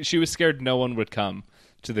 Yeah, she was scared no one would come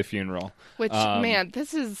to the funeral. Which, man,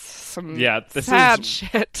 this is some sad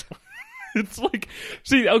shit. It's like,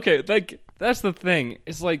 see, okay, like, that's the thing.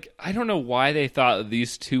 It's like, I don't know why they thought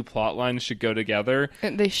these 2 plot lines should go together.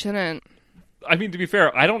 They shouldn't. I mean, to be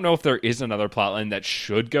fair, I don't know if there is another plotline that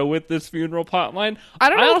should go with this funeral plotline.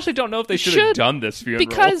 I honestly don't know if they should have done this funeral.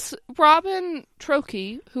 Because Robin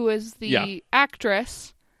Trokey, who is the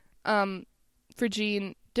actress for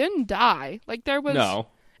Jean, didn't die. Like, there was... No.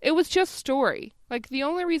 It was just story. Like, the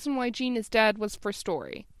only reason why Jean is dead was for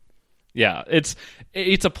story. Yeah, it's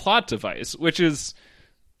a plot device, which is...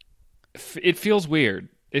 It feels weird.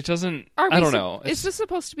 It doesn't... I don't know. Is this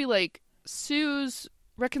supposed to be, like, Sue's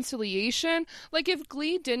reconciliation? Like, if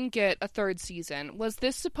Glee didn't get a 3rd season, was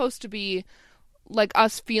this supposed to be like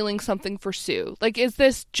us feeling something for Sue? Like, is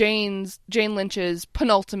this Jane Lynch's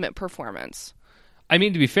penultimate performance? I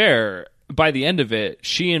mean, to be fair, by the end of it,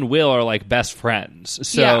 she and Will are like best friends.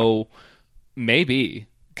 So maybe,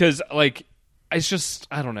 because like, it's just,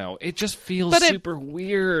 I don't know. It just feels super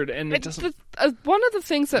weird, and it doesn't. One of the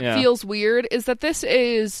things that feels weird is that this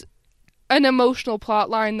is an emotional plot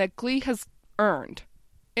line that Glee has earned.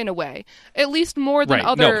 In a way, at least more than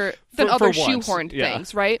other shoehorned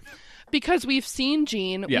things, right? Because we've seen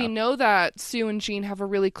Jean, we know that Sue and Jean have a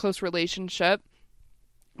really close relationship.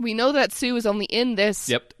 We know that Sue is only in this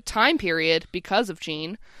time period because of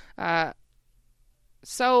Jean.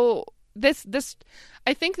 So this,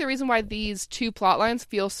 I think the reason why these 2 plot lines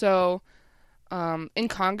feel so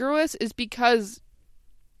incongruous is because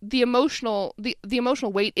the emotional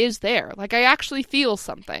weight is there. Like, I actually feel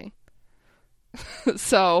something.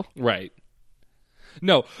 So right,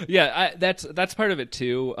 no, that's part of it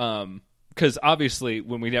too. Because obviously,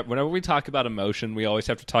 whenever we talk about emotion, we always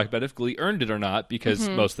have to talk about if Glee earned it or not. Because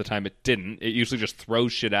most of the time, it didn't. It usually just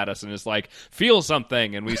throws shit at us and is like, "Feel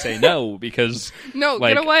something," and we say no because no,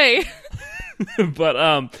 like, get away.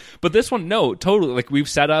 but this one, no, totally. Like, we've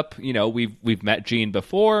set up. We've met Jean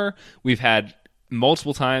before. We've had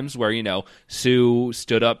multiple times where, Sue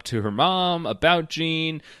stood up to her mom about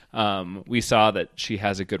Jean. We saw that she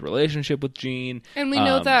has a good relationship with Jean. And we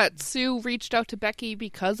know that Sue reached out to Becky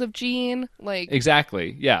because of Jean. Like,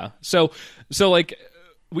 exactly. Yeah. So like,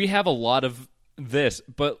 we have a lot of this,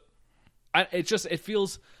 but it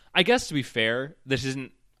feels, I guess, to be fair, this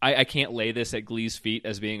isn't, I can't lay this at Glee's feet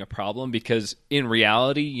as being a problem, because in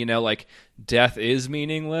reality, like, death is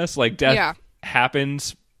meaningless. Like, death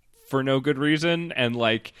happens for no good reason, and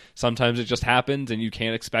like, sometimes it just happens and you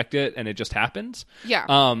can't expect it and it just happens.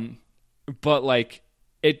 But like,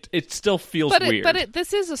 it still feels weird. But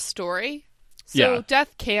this is a story, so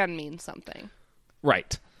death can mean something,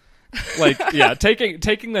 right? Like,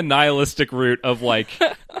 taking the nihilistic route of like,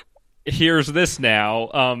 here's this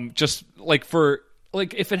now, just like, for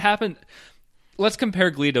like, if it happened, let's compare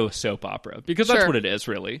Glee to a soap opera, because that's what it is,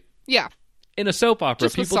 really. In a soap opera,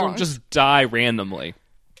 people don't just die randomly.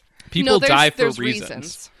 People die for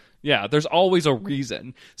reasons. Yeah, there's always a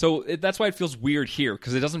reason. So that's why it feels weird here,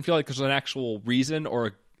 because it doesn't feel like there's an actual reason,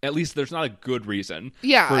 or at least there's not a good reason for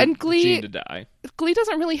and Jean to die. Glee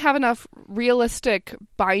doesn't really have enough realistic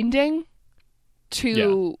binding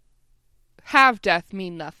to have death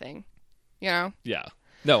mean nothing, Yeah.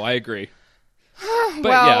 No, I agree. But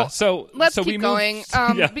well, so let's keep we going,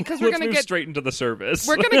 because we're going to get straight into the service.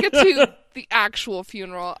 We're going to get to the actual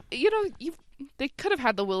funeral. They could have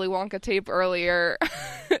had the Willy Wonka tape earlier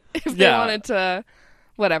if they wanted to.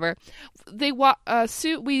 Whatever.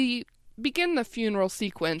 We begin the funeral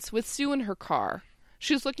sequence with Sue in her car.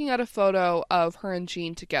 She's looking at a photo of her and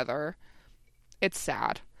Jean together. It's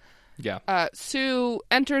sad. Yeah. Sue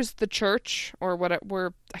enters the church, or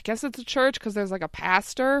I guess it's a church because there's like a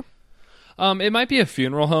pastor. It might be a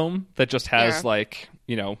funeral home that just has like,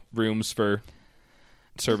 rooms for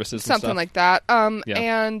services, something and stuff like that.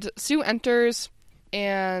 And Sue enters,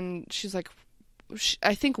 and she's like,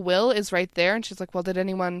 I think Will is right there, and she's like, well, did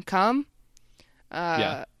anyone come?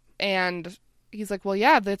 And he's like, well,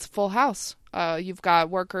 yeah, it's full house. You've got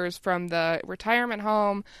workers from the retirement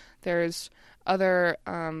home. There's other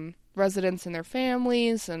residents and their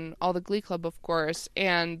families, and all the Glee Club, of course.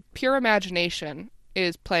 And pure imagination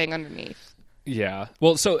is playing underneath. Yeah.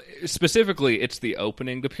 Well, so specifically, it's the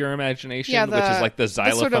opening to Pure Imagination, which is like the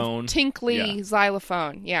xylophone. The sort of tinkly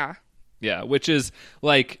xylophone. Yeah. Yeah, which is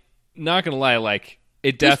like, not gonna lie, like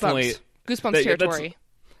it definitely Goosebumps territory.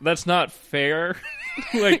 That's not fair.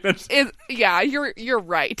 Like that's yeah, you're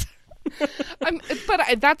right. But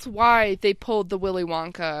that's why they pulled the Willy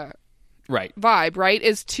Wonka vibe, right?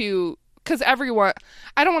 Is to because everyone.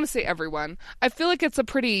 I don't want to say everyone. I feel like it's a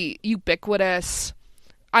pretty ubiquitous,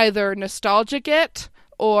 either nostalgia get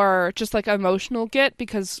or just like emotional get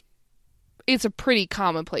because it's a pretty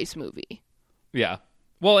commonplace movie. Yeah.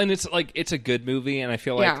 Well, and it's like it's a good movie, and I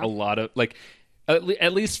feel like a lot of like, at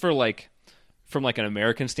least for like. From like an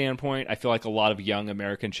American standpoint, I feel like a lot of young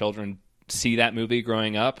American children see that movie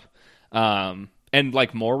growing up. And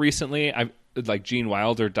like more recently, like Gene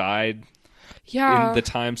Wilder died in the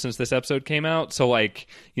time since this episode came out. So like,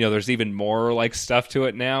 you know, there's even more like stuff to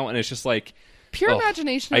it now. And it's just like Pure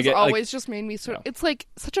Imagination has always just made me it's like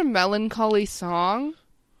such a melancholy song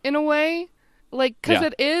in a way. Like, cause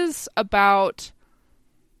it is about,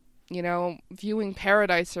 you know, viewing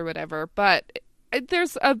paradise or whatever, but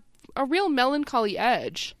there's a real melancholy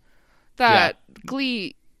edge that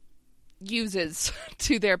Glee uses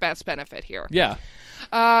to their best benefit here. Yeah.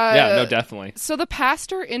 No, definitely. So the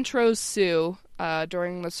pastor intros Sue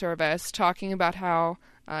during the service, talking about how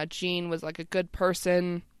Gene was like a good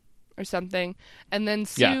person or something. And then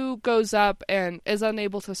Sue goes up and is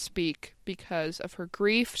unable to speak because of her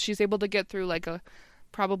grief. She's able to get through like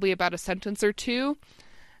probably about a sentence or two.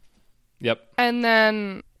 Yep. And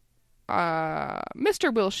then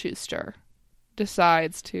Mr. Will Schuester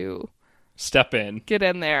decides to step in, get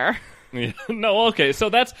in there. No, okay, so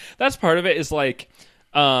that's part of it. Is like,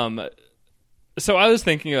 so I was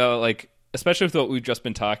thinking about like, especially with what we've just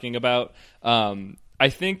been talking about. I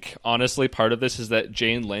think honestly, part of this is that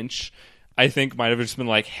Jane Lynch, I think, might have just been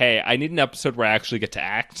like, "Hey, I need an episode where I actually get to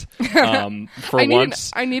act for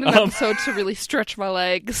once. I need an episode to really stretch my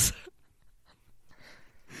legs."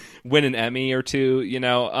 Win an Emmy or two, you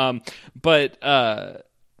know. But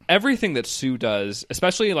everything that Sue does,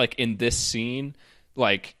 especially like in this scene,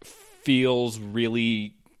 like feels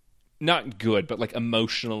really not good, but like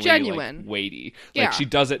emotionally genuine, like, weighty. Like she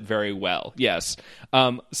does it very well. Yes.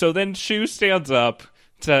 So then Sue stands up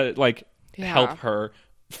to like help her.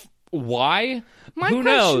 Why? Who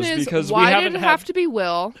knows? Is, because why we haven't did it have to be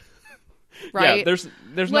Will? Right. Yeah. There's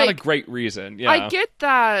like, not a great reason. Yeah. I get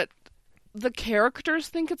that. The characters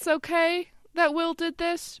think it's okay that Will did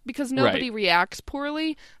this because nobody reacts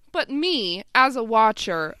poorly, but me, as a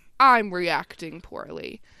watcher, I'm reacting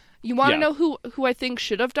poorly. You want to know who I think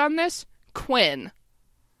should have done this? Quinn.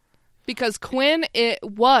 Because Quinn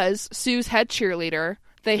was Sue's head cheerleader.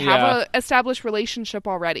 They have an established relationship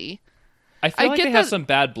already. I feel like they have some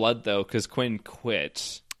bad blood, though, because Quinn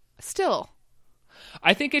quit. Still.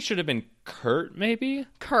 I think it should have been Kurt, maybe?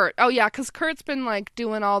 Kurt. Oh, yeah, because Kurt's been, like,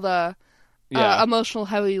 doing all the... emotional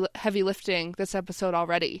heavy lifting this episode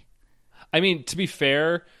already. I mean, to be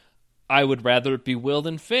fair, I would rather it be Will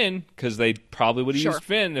than Finn, because they probably would have used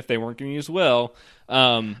Finn if they weren't going to use Will.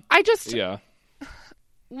 I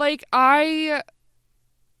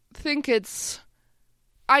think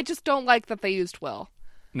I just don't like that they used Will.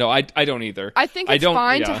 No, I don't either. I think it's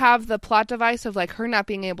fine to have the plot device of like her not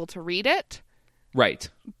being able to read it. Right.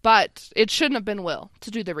 But it shouldn't have been Will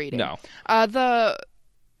to do the reading. No. The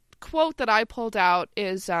quote that I pulled out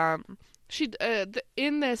is she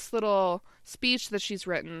in this little speech that she's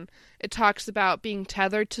written, it talks about being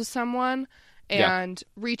tethered to someone and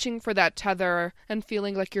reaching for that tether and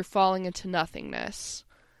feeling like you're falling into nothingness.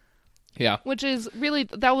 Yeah. Which is really,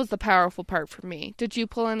 that was the powerful part for me. Did you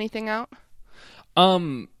pull anything out?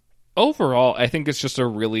 Overall, I think it's just a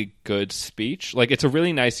really good speech. Like, it's a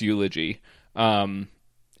really nice eulogy. And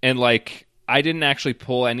like, I didn't actually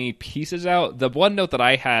pull any pieces out. The one note that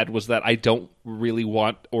I had was that I don't really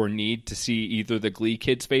want or need to see either the Glee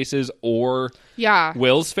kids' faces or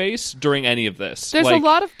Will's face during any of this. There's a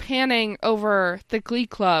lot of panning over the Glee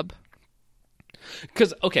Club.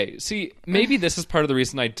 Because, okay, see, maybe this is part of the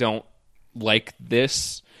reason I don't like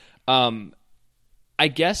this. I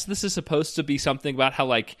guess this is supposed to be something about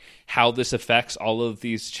how this affects all of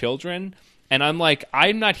these children. And I'm like,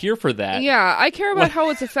 I'm not here for that. Yeah, I care about how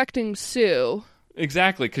it's affecting Sue.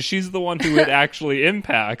 Exactly, because she's the one who it actually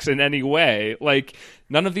impacts in any way. Like,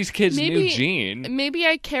 none of these kids knew Gene. Maybe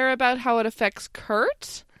I care about how it affects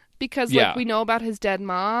Kurt, because we know about his dead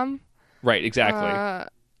mom. Right, exactly.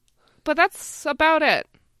 But that's about it.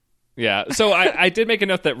 Yeah, so I did make a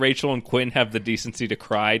note that Rachel and Quinn have the decency to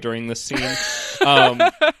cry during this scene.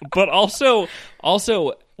 But also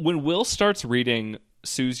when Will starts reading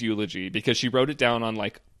Sue's eulogy, because she wrote it down on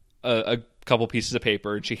like a couple pieces of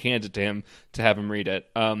paper and she hands it to him to have him read it.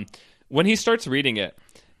 When he starts reading it,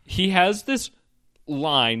 he has this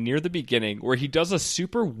line near the beginning where he does a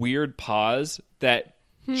super weird pause that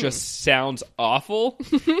just sounds awful.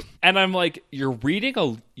 And I'm like, you're reading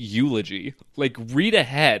a eulogy. Like, read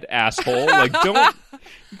ahead, asshole. Like,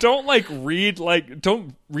 don't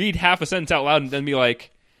read half a sentence out loud and then be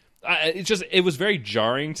like, it was very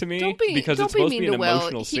jarring to me because it's supposed to be an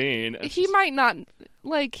emotional scene. He might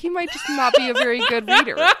just not be a very good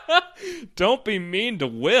reader. Don't be mean to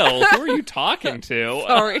Will. Who are you talking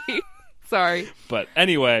to? Sorry. But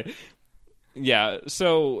anyway, yeah,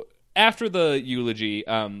 so after the eulogy,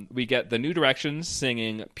 we get the New Directions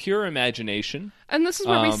singing Pure Imagination. And this is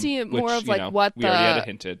where we see more of like what we already had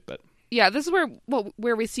hinted, but yeah, this is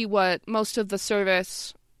where we see what most of the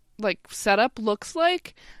service like setup looks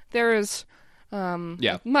like. There's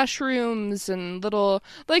mushrooms and little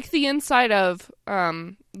like the inside of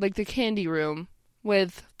like the candy room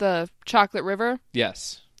with the chocolate river.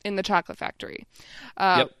 Yes. In the chocolate factory.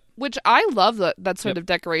 Which I love that sort of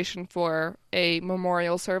decoration for a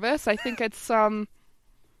memorial service. I think it's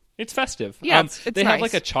it's festive. Yeah, it's they nice. have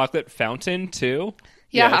like a chocolate fountain too.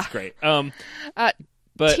 Yeah, it's great.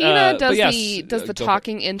 But Tina does the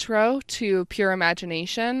talking intro to Pure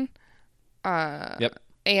Imagination.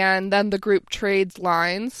 And then the group trades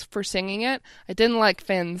lines for singing it. I didn't like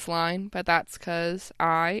Finn's line, but that's because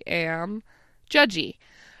I am judgy.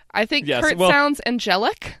 I think Kurt sounds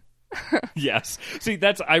angelic. Yes. See,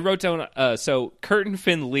 I wrote down, so Kurt and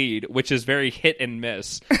Finn lead, which is very hit and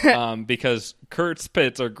miss, because Kurt's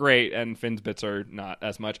bits are great and Finn's bits are not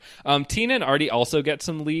as much. Tina and Artie also get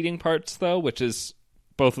some leading parts, though, which is,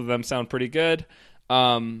 both of them sound pretty good.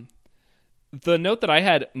 The note that I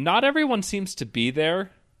had, not everyone seems to be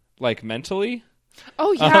there, like, mentally.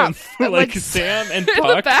 Oh, yeah. Like Sam and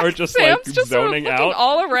Puck are just, Sam's like, just zoning sort of out.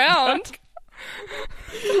 all around.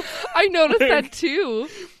 I noticed that, too.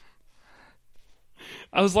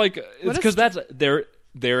 I was like, it's because that's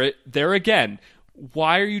there again.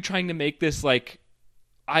 Why are you trying to make this like?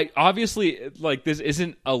 This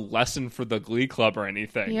isn't a lesson for the Glee Club or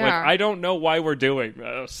anything. Yeah. Like, I don't know why we're doing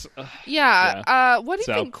this. Yeah. What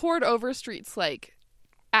do you think Cord Overstreet's like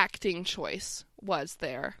acting choice was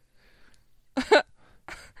there? Good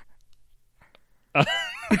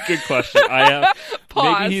question.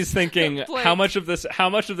 Pause. Maybe he's thinking how much of this.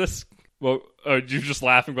 Well, you're just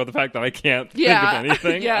laughing about the fact that I can't think of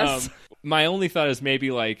anything. Yes. My only thought is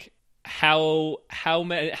maybe like how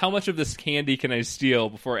much of this candy can I steal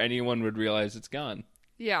before anyone would realize it's gone?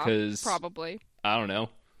 Yeah, probably. I don't know.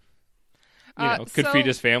 Could feed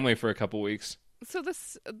his family for a couple weeks. So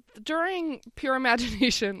this during Pure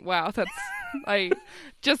Imagination. Wow, that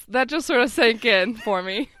just sort of sank in for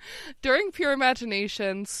me. During Pure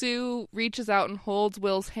Imagination, Sue reaches out and holds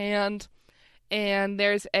Will's hand. And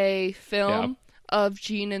there's a film of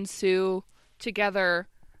Gene and Sue together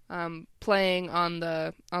playing on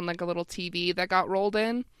like a little TV that got rolled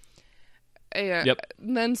in. And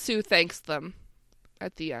then Sue thanks them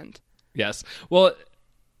at the end. Yes. Well,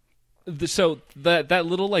 so that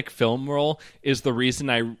little like film roll is the reason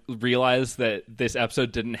I realized that this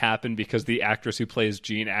episode didn't happen because the actress who plays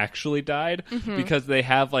Gene actually died. Mm-hmm. Because they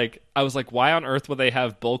have like, I was like, why on earth would they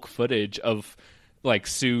have bulk footage of like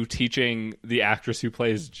Sue teaching the actress who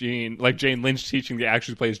plays Jean, like Jane Lynch teaching the actress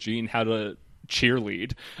who plays Jean how to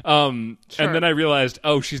cheerlead. And then I realized,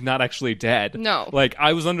 she's not actually dead. No. Like,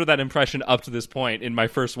 I was under that impression up to this point in my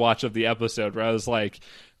first watch of the episode where I was like,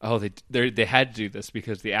 they had to do this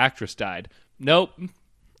because the actress died. Nope.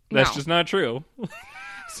 That's just not true.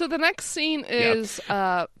 So the next scene is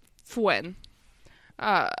Finn.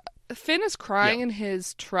 Finn is crying in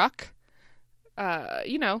his truck.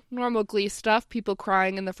 Normal Glee stuff, people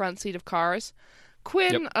crying in the front seat of cars.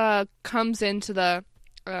 Quinn comes into the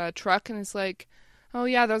truck and is like, oh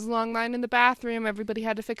yeah, there's a long line in the bathroom, everybody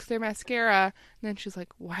had to fix their mascara. And then she's like,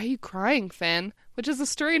 why are you crying, Finn? Which is a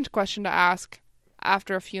strange question to ask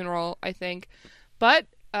after a funeral, I think. But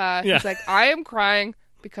he's like, I am crying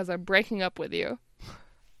because I'm breaking up with you.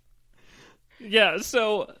 Yeah,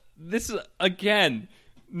 so this is, again,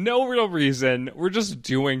 no real reason. We're just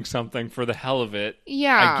doing something for the hell of it.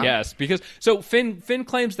 Yeah. I guess. Because, so Finn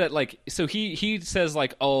claims that, like, so he says,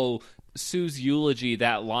 like, Sue's eulogy,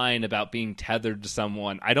 that line about being tethered to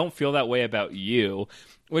someone, I don't feel that way about you.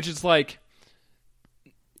 Which is like,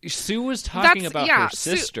 Sue was talking about her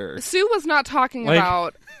sister. Sue was not talking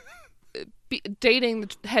about dating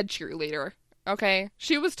the head cheerleader. Okay?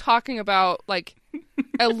 She was talking about, like,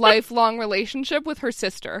 a lifelong relationship with her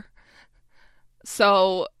sister.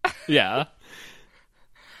 So... Yeah.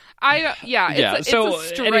 It's a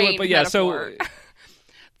strange anyway, but yeah, metaphor.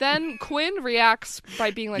 Then Quinn reacts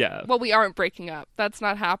by being like, well, we aren't breaking up. That's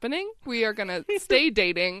not happening. We are going to stay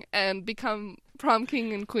dating and become prom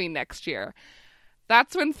king and queen next year.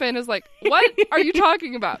 That's when Finn is like, what are you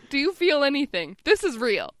talking about? Do you feel anything? This is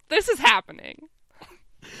real. This is happening.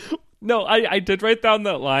 No, I did write down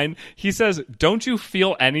that line. He says, don't you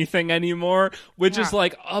feel anything anymore? Which is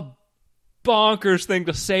like a bonkers thing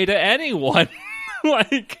to say to anyone.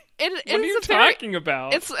 Like, what are you talking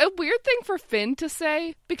about? It's a weird thing for Finn to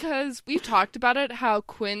say, because we've talked about it, how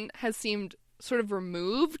Quinn has seemed sort of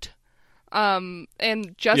removed and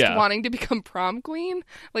just wanting to become prom queen.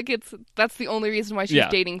 Like, that's the only reason why she's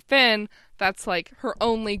dating Finn. That's like her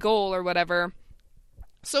only goal or whatever.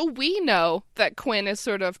 So we know that Quinn is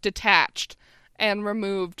sort of detached and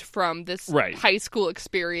removed from this high school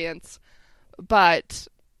experience. But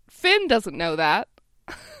Finn doesn't know that.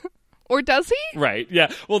 Or does he? Right,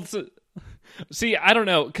 yeah. Well, see, I don't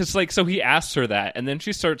know, because, like, so he asks her that, and then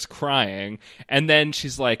she starts crying, and then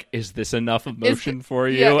she's like, is this enough emotion for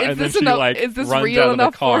you? Yeah, and then she, like, is this runs real out of the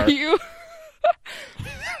enough car. for you?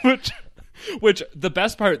 Which, the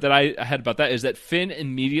best part that I had about that is that Finn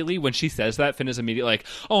immediately, when she says that, Finn is immediately like,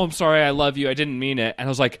 oh, I'm sorry, I love you, I didn't mean it. And I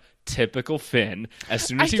was like, typical Finn. As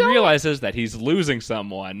soon as he realizes that he's losing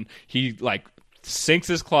someone, he, like, sinks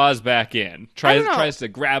his claws back in, tries to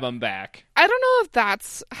grab him back. I don't know if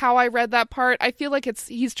that's how I read that part. I feel like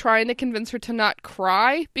he's trying to convince her to not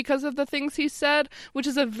cry because of the things he said, which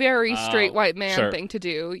is a very straight white man thing to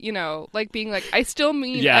do. You know, like being like, I still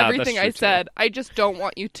mean everything I said. I just don't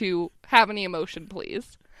want you to have any emotion,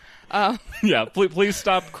 please. Yeah, please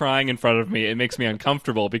stop crying in front of me. It makes me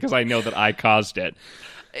uncomfortable because I know that I caused it.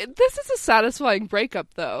 This is a satisfying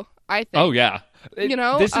breakup, though, I think. Oh, yeah.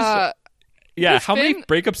 This is... Yeah, how many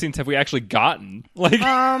breakup scenes have we actually gotten? Like,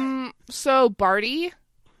 so Barty.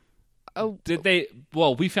 Did they?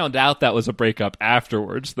 Well, we found out that was a breakup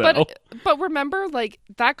afterwards, though. But remember, like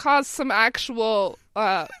that caused some actual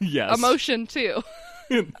emotion too.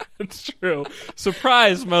 That's true.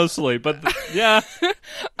 Surprise, mostly, but yeah.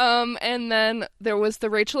 And then there was the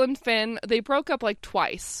Rachel and Finn. They broke up like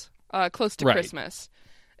twice, close to Christmas,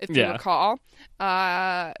 if you recall,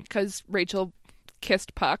 because Rachel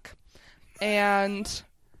kissed Puck. And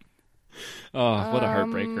what a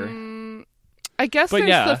heartbreaker. I guess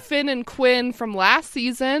there's the Finn and Quinn from last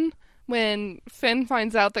season when Finn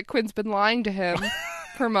finds out that Quinn's been lying to him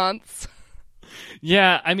for months.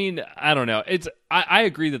 Yeah, I mean, I don't know. I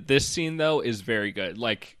agree that this scene though is very good.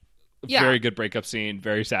 Like very good breakup scene,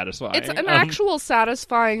 very satisfying. It's an actual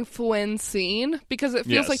satisfying Flynn scene because it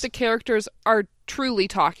feels like the characters are truly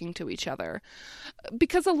talking to each other.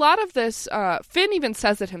 Because a lot of this, Finn even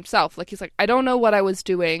says it himself. Like, he's like, I don't know what I was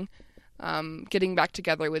doing getting back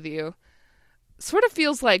together with you. Sort of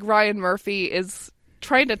feels like Ryan Murphy is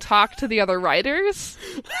trying to talk to the other writers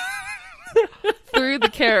through the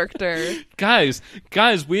character. Guys,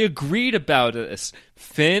 we agreed about this.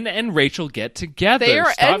 Finn and Rachel get together. They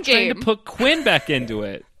are Stop endgame. Trying to put Quinn back into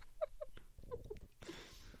it.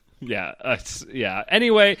 Yeah.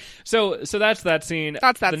 Anyway, so that's that scene.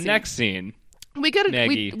 That's that the scene. Next scene. We get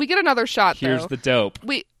another shot. Here's though. the dope.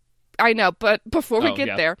 I know, but before we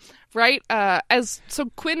get there, right? So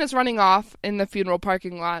Quinn is running off in the funeral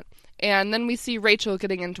parking lot, and then we see Rachel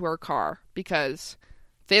getting into her car because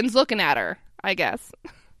Finn's looking at her, I guess.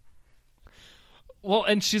 Well,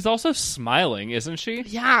 and she's also smiling, isn't she?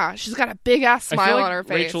 Yeah, she's got a big ass smile on her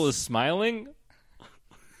face. Rachel is smiling.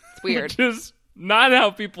 It's weird. Which is not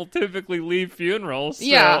how people typically leave funerals. So,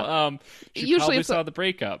 she usually probably saw the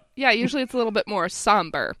breakup. Yeah, usually it's a little bit more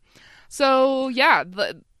somber. So, yeah,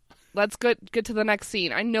 let's get to the next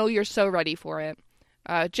scene. I know you're so ready for it.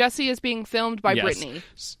 Jesse is being filmed by Brittany.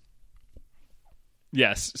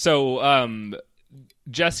 Yes. So,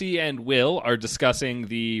 Jesse and Will are discussing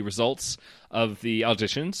the results of the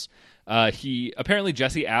auditions.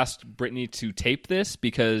 Jesse asked Brittany to tape this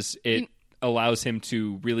because it allows him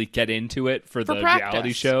to really get into it for the practice.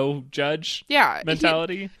 Reality show judge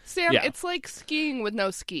mentality. Sam, it's like skiing with no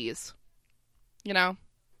skis. You know?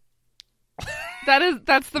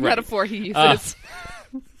 That's the metaphor he uses.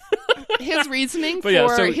 His reasoning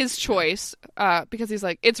for his choice, because he's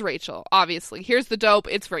like, it's Rachel, obviously. Here's the dope,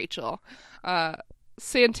 it's Rachel.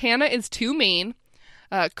 Santana is too mean.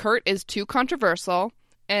 Kurt is too controversial.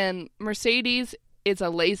 And Mercedes is a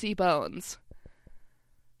lazy bones.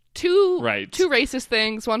 Two racist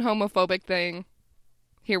things, one homophobic thing.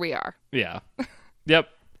 Here we are. Yeah. Yep.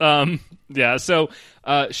 Yeah, so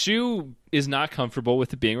Shu is not comfortable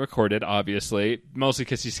with it being recorded, obviously, mostly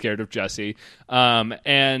because he's scared of Jesse.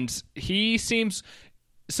 And he seems...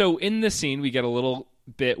 So in this scene, we get a little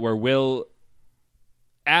bit where Will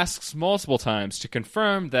asks multiple times to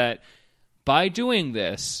confirm that by doing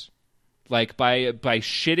this, like by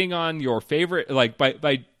shitting on your favorite... Like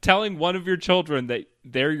by telling one of your children that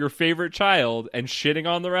they're your favorite child and shitting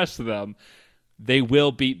on the rest of them... They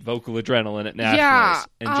will beat Vocal Adrenaline at Nationals. Yeah,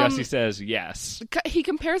 and Jesse says yes. He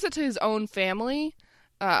compares it to his own family.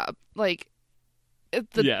 The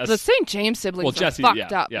Yes. St. James siblings Jesse, are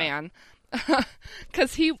fucked up, man.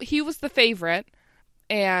 Because he was the favorite,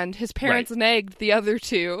 and his parents nagged the other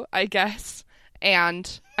two, I guess.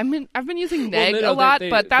 And I've been using nag a lot,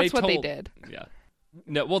 but that's what they did. Yeah.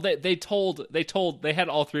 No, well, they had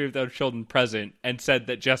all three of their children present and said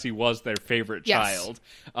that Jesse was their favorite child,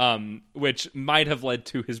 which might have led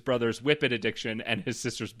to his brother's whippet addiction and his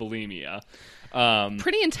sister's bulimia.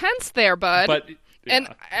 Pretty intense there, bud. But and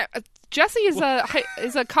Jesse is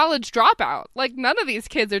a college dropout. Like, none of these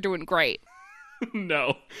kids are doing great.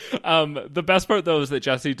 No. The best part though is that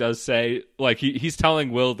Jesse does say, like, he's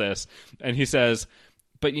telling Will this, and he says,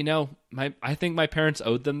 "But I think my parents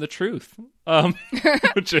owed them the truth,"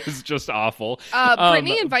 which is just awful.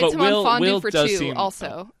 Brittany invites him on fondue Will for two.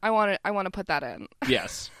 Also, I want to put that in.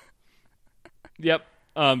 Yes. Yep.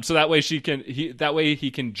 So that way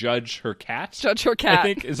he can judge her cat. Judge her cat, I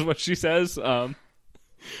think is what she says.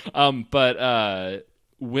 But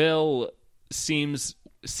Will seems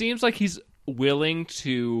like he's willing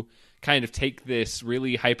to kind of take this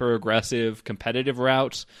really hyper aggressive competitive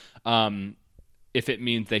route. If it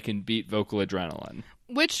means they can beat Vocal Adrenaline.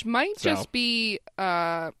 Which might just be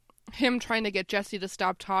him trying to get Jesse to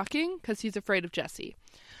stop talking because he's afraid of Jesse.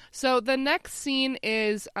 So the next scene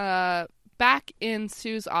is back in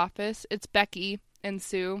Sue's office. It's Becky and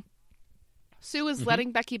Sue. Sue is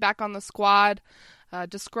letting Becky back on the squad,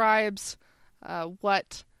 describes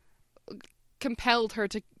what compelled her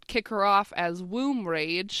to kick her off as womb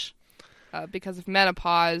rage because of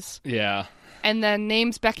menopause. Yeah. And then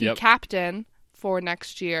names Becky captain for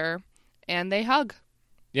next year, and they hug.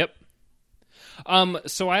 Yep.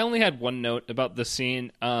 So I only had one note about the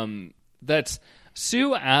scene. That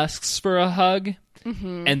Sue asks for a hug,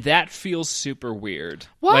 and that feels super weird.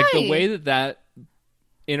 Why? Like the way that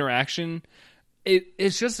interaction,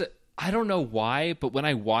 it's just, I don't know why, but when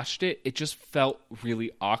I watched it, it just felt really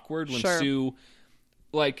awkward when Sue...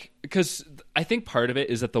 Like, because I think part of it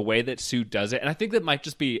is that the way that Sue does it, and I think that might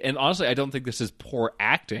just be, and honestly, I don't think this is poor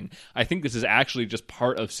acting. I think this is actually just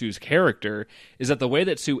part of Sue's character, is that the way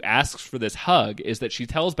that Sue asks for this hug is that she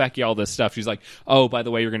tells Becky all this stuff. She's like, "Oh, by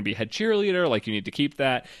the way, you're going to be head cheerleader. Like, you need to keep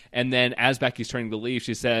that." And then as Becky's turning to leave,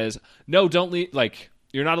 she says, "No, don't leave. Like,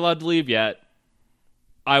 you're not allowed to leave yet.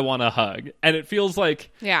 I want a hug." And it feels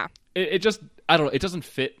like, it just, I don't know, it doesn't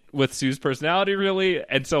fit with Sue's personality really.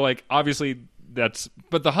 And so, like, obviously...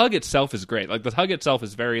 but the hug itself is great. Like, the hug itself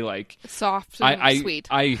is very, like... soft and sweet.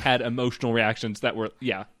 I had emotional reactions that were...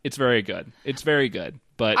 Yeah, it's very good. It's very good.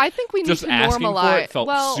 But I think we need to normalize... For it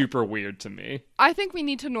felt super weird to me. I think we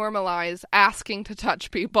need to normalize asking to touch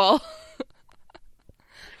people.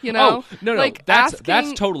 You know? Oh, no. Like, that's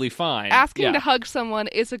totally fine. Asking to hug someone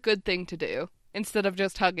is a good thing to do, instead of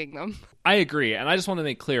just hugging them. I agree, and I just want to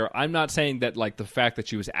make clear, I'm not saying that, like, the fact that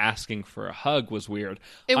she was asking for a hug was weird.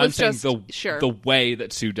 I'm saying the way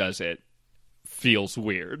that Sue does it feels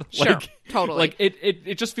weird. Sure, like, totally. Like,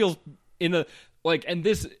 it just feels in a... Like, and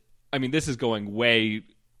this... I mean, this is going way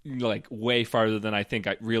farther than I think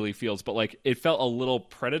it really feels, but, like, it felt a little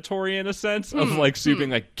predatory in a sense of, like, Sue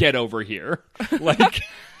being like, "Get over here." Like...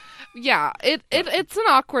 Yeah, it's an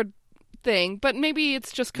awkward thing, but maybe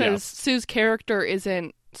it's just because Sue's character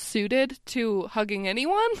isn't suited to hugging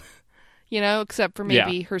anyone, except for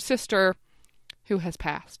maybe her sister, who has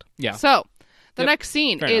passed. Yeah. So the next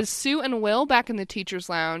scene is Sue and Will back in the teacher's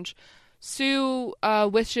lounge. Sue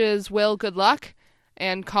wishes Will good luck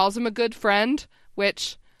and calls him a good friend,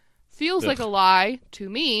 which feels like a lie to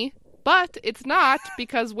me, but it's not,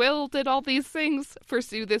 because Will did all these things for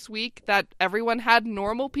Sue this week that everyone had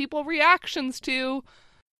normal people reactions to.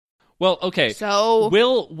 Well, okay. So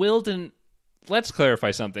Will didn't... Let's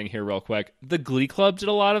clarify something here real quick. The Glee Club did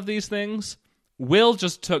a lot of these things. Will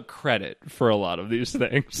just took credit for a lot of these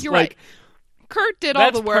things. You're right. Kurt did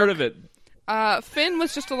all the work. That's part of it. Finn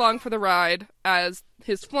was just along for the ride as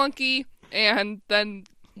his flunky, and then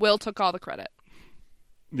Will took all the credit.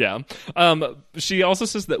 Yeah. She also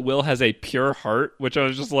says that Will has a pure heart, which I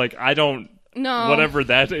was just like, I don't... No. Whatever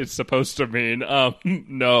that is supposed to mean.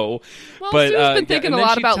 No. Well, but, Sue's been thinking a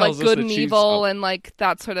lot about, like, good and evil and, like,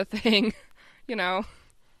 that sort of thing.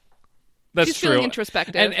 That's she's true. Feeling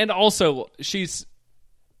introspective, and also she's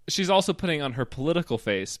also putting on her political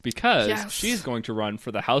face because she's going to run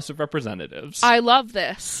for the House of Representatives. I love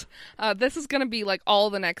this. This is going to be like all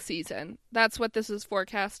the next season. That's what this is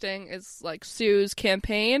forecasting, is like Sue's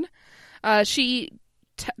campaign. She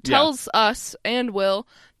tells us and Will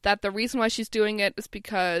that the reason why she's doing it is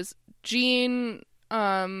because Jean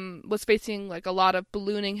was facing like a lot of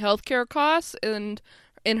ballooning healthcare costs in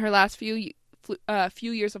her last few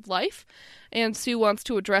years of life, and Sue wants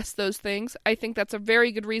to address those things. I think that's a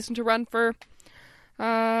very good reason to run for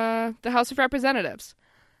the House of Representatives.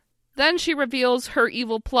 Then she reveals her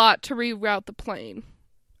evil plot to reroute the plane.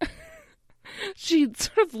 She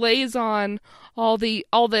sort of lays on all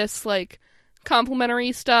this like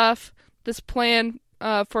complimentary stuff, this plan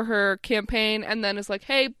for her campaign, and then is like,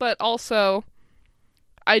 hey, but also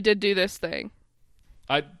I did do this thing.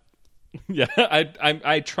 I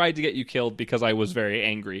tried to get you killed because I was very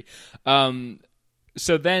angry.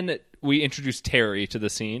 So then we introduce Terry to the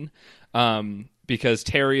scene because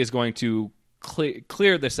Terry is going to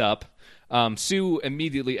clear this up. Sue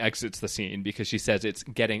immediately exits the scene because she says it's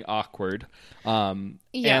getting awkward. And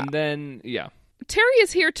then, Terry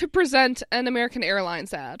is here to present an American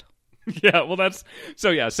Airlines ad. Yeah, well,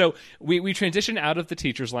 so we transition out of the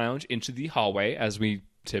teacher's lounge into the hallway, as we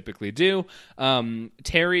typically do.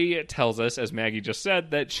 Terry tells us, as Maggie just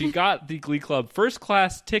said, that she got the Glee Club first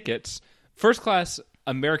class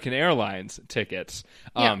American Airlines tickets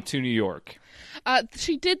to New York.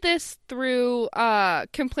 She did this through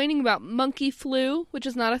complaining about monkey flu, which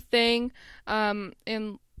is not a thing,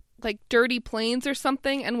 and like dirty planes or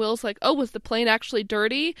something. And Will's like, oh, was the plane actually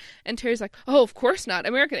dirty? And Terry's like, oh, of course not.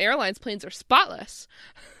 American Airlines planes are spotless.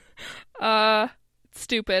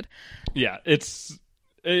 Stupid. Yeah, it's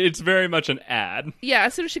very much an ad. Yeah,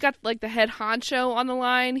 as soon as she got like the head honcho on the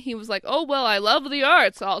line, he was like, oh, well, I love the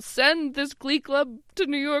arts. I'll send this Glee Club to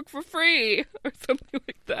New York for free. Or something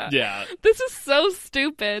like that. Yeah. This is so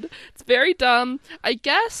stupid. It's very dumb. I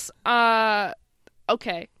guess,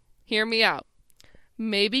 okay, hear me out.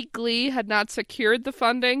 Maybe Glee had not secured the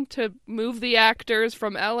funding to move the actors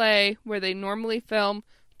from LA, where they normally film,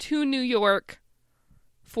 to New York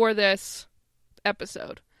for this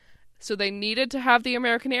episode. So they needed to have the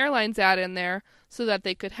American Airlines ad in there so that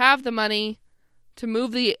they could have the money to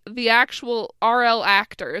move the actual RL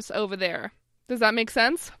actors over there. Does that make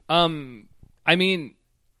sense? I mean,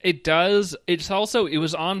 it does. It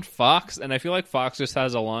was on Fox, and I feel like Fox just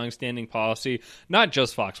has a long-standing policy. Not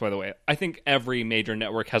just Fox, by the way. I think every major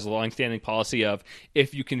network has a long-standing policy of,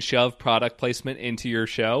 if you can shove product placement into your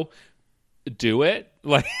show, do it.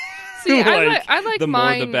 Like, see, I like the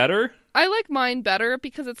mine, more the better. I like mine better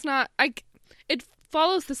because it's not. It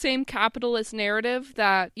follows the same capitalist narrative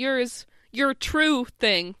that your true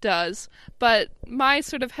thing does, but my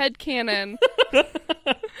sort of headcanon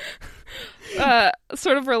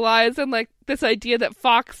sort of relies on like this idea that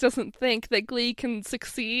Fox doesn't think that Glee can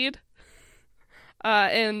succeed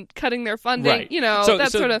in cutting their funding. Right. You know,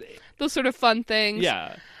 those sort of fun things.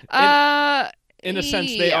 Yeah. In a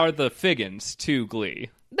sense, they are the Figgins to Glee.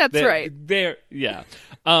 That's right. Yeah.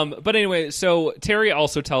 But anyway, so Terry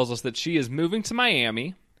also tells us that she is moving to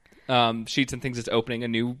Miami. Sheets and Things is opening a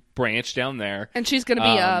new branch down there. And she's going to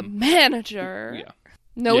be a manager. Yeah.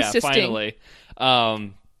 No assisting. Finally.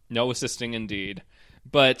 No assisting indeed.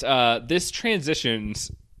 But this transitions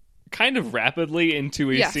kind of rapidly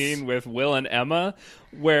into a scene with Will and Emma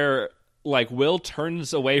where like Will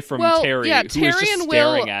turns away from Terry, who is just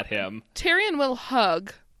staring at him. Terry and Will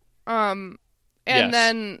hug. And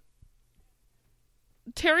then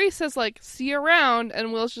Terry says, like, see you around,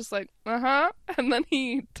 and Will's just like, uh-huh. And then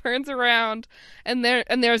he turns around, and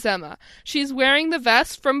there's Emma. She's wearing the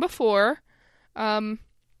vest from before.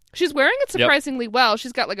 She's wearing it surprisingly well.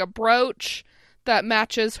 She's got, like, a brooch that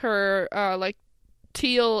matches her, like,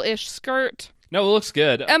 teal-ish skirt. No, it looks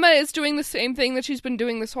good. Emma is doing the same thing that she's been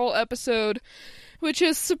doing this whole episode, which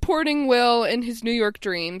is supporting Will in his New York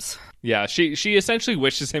dreams. Yeah, she essentially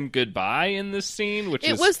wishes him goodbye in this scene, which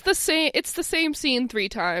it's the same scene 3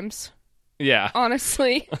 times. Yeah.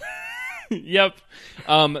 Honestly. Yep.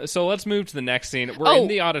 So let's move to the next scene. We're in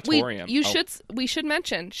the auditorium. We should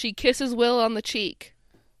mention she kisses Will on the cheek.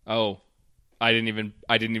 Oh. I didn't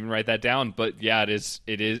even write that down, but yeah,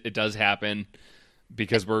 it does happen.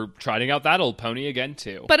 Because we're trotting out that old pony again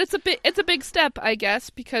too. But it's a big step, I guess,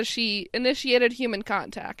 because she initiated human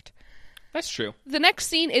contact. That's true. The next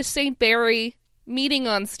scene is St. Barry meeting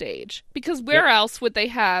on stage. Because where else would they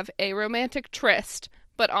have a romantic tryst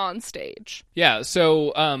but on stage? Yeah,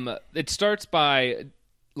 so it starts by,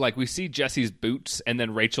 like, we see Jesse's boots, and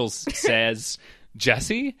then Rachel says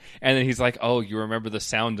Jesse? And then he's like, oh, you remember the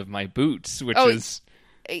sound of my boots, which is...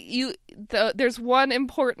 There's one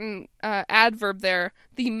important adverb there,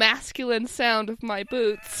 the masculine sound of my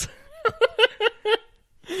boots.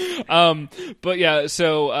 But yeah,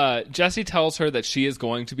 so Jesse tells her that she is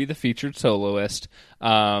going to be the featured soloist.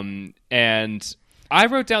 And I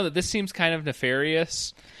wrote down that this seems kind of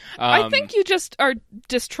nefarious. I think you just are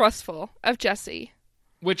distrustful of Jesse.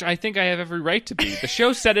 Which I think I have every right to be. The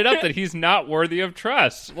show set it up that he's not worthy of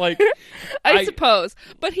trust. Like, I suppose.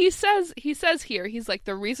 But he says here, he's like,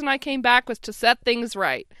 the reason I came back was to set things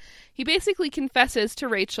right. He basically confesses to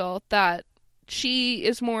Rachel that she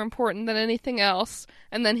is more important than anything else,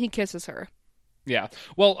 and then he kisses her. Yeah.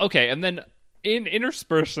 Well, okay, and then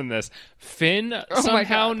interspersed in this, Finn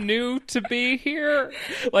somehow knew to be here.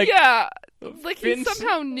 Like, yeah. Like, he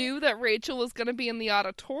somehow knew that Rachel was going to be in the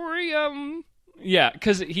auditorium. Yeah,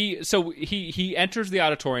 because he enters the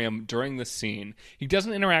auditorium during the scene. He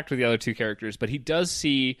doesn't interact with the other two characters, but he does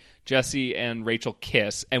see Jesse and Rachel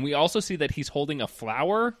kiss, and we also see that he's holding a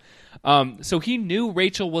flower. So he knew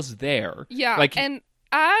Rachel was there. Yeah, like, and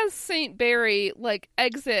as St. Barry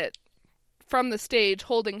exit from the stage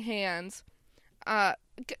holding hands,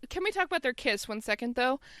 can we talk about their kiss 1 second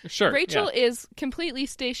though? Sure. Rachel is completely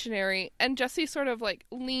stationary, and Jesse sort of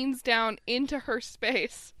leans down into her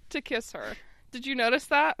space to kiss her. Did you notice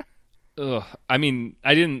that? Ugh. I mean,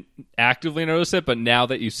 I didn't actively notice it, but now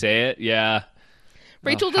that you say it, yeah.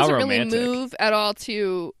 Rachel doesn't really move at all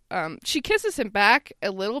to... she kisses him back a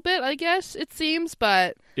little bit, I guess, it seems,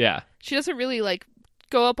 but... Yeah. She doesn't really,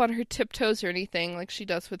 go up on her tiptoes or anything like she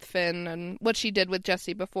does with Finn and what she did with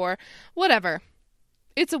Jesse before. Whatever.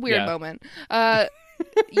 It's a weird moment.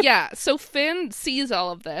 Yeah, so Finn sees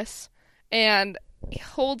all of this and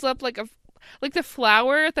holds up the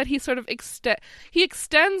flower that he sort of he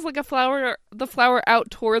extends the flower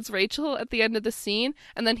out towards Rachel at the end of the scene,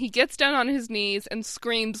 and then he gets down on his knees and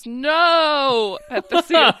screams "No!" at the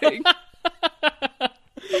ceiling.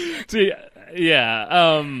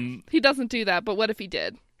 Yeah. He doesn't do that, but what if he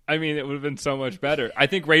did? I mean, it would have been so much better. I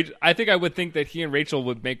think I would think that he and Rachel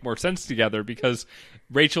would make more sense together because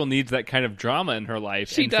Rachel needs that kind of drama in her life.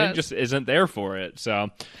 She does. Finn just isn't there for it. So,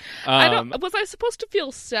 was I supposed to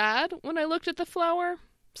feel sad when I looked at the flower,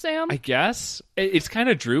 Sam? I guess it's kind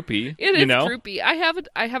of droopy. It is droopy. I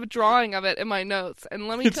have a drawing of it in my notes, and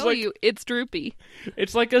let me tell you, it's droopy.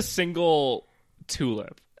 It's like a single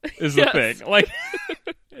tulip. Is the thing.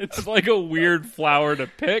 It's like a weird flower to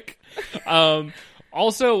pick.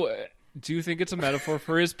 Also, do you think it's a metaphor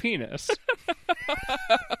for his penis?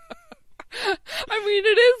 I mean,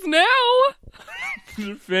 it is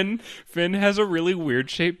now. Finn has a really weird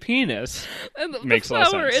shaped penis. And the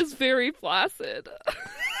flower is very flaccid.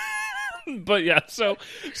 But yeah, so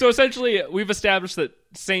essentially we've established that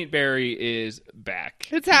St. Barry is back.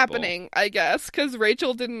 It's happening, I guess, because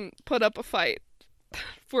Rachel didn't put up a fight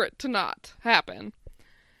for it to not happen.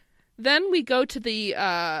 Then we go to the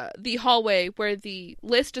hallway where the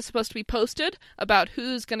list is supposed to be posted about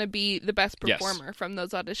who's going to be the best performer from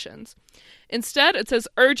those auditions. Instead, it says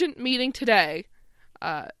urgent meeting today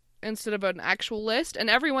instead of an actual list, and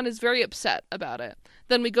everyone is very upset about it.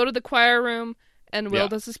 Then we go to the choir room, and Will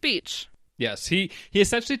does a speech. Yes, he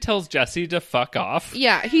essentially tells Jesse to fuck off.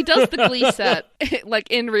 Yeah, he does the Glee set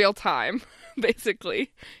in real time,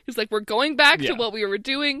 basically. He's like, we're going back to what we were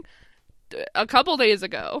doing a couple days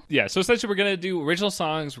ago. Yeah, so essentially we're going to do original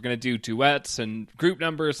songs, we're going to do duets and group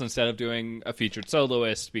numbers instead of doing a featured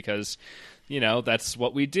soloist because, that's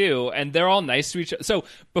what we do. And they're all nice to each other. So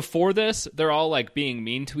before this, they're all being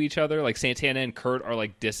mean to each other. Like Santana and Kurt are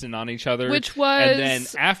dissing on each other. Which was... And then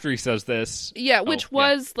after he says this... Yeah, which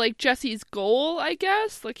was Jesse's goal, I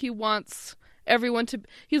guess. He wants... everyone to...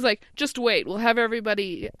 He's like, just wait, we'll have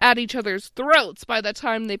everybody at each other's throats by the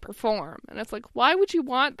time they perform. And it's like, why would you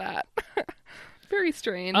want that? Very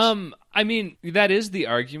strange. I mean, that is the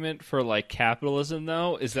argument for capitalism,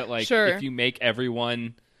 though, is that sure. If you make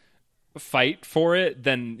everyone fight for it,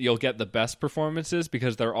 then you'll get the best performances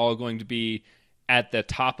because they're all going to be at the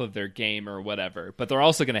top of their game or whatever. But they're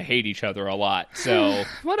also going to hate each other a lot. So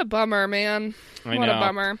what a bummer, man. I know. A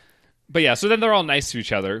bummer. But yeah, so then they're all nice to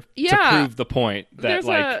each other to prove the point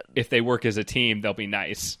that if they work as a team, they'll be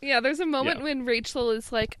nice. Yeah, there's a moment when Rachel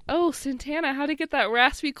is like, "Oh, Santana, how to get that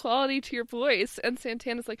raspy quality to your voice?" And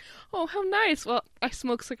Santana's like, "Oh, how nice. Well, I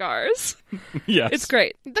smoke cigars." Yes. It's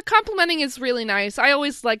great. The complimenting is really nice. I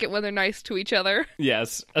always like it when they're nice to each other.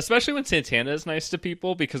 Yes, especially when Santana is nice to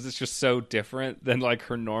people because it's just so different than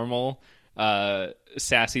her normal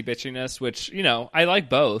sassy bitchiness, which I like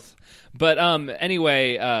both. But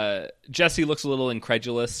anyway, Jesse looks a little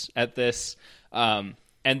incredulous at this.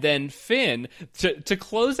 And then Finn, to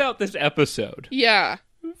close out this episode,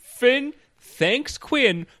 Finn thanks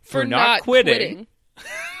Quinn for not quitting.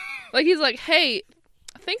 Like, he's like, hey,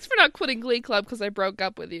 thanks for not quitting Glee Club because I broke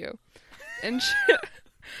up with you. And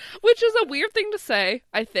which is a weird thing to say,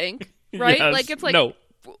 I think, right? Yes. Like, it's like, no.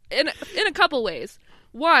 in a couple ways.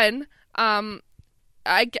 One,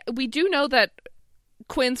 we do know that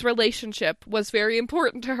Quinn's relationship was very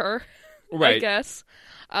important to her, right. I guess.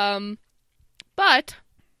 But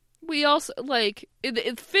we also, like,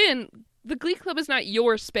 Finn, the Glee Club is not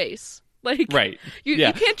your space. Like, right. You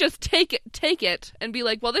can't just take it and be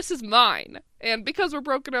like, well, this is mine. And because we're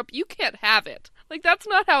broken up, you can't have it. Like, that's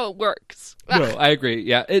not how it works. No, I agree.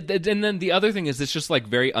 Yeah. And then the other thing is it's just, like,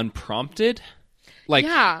 very unprompted. Like,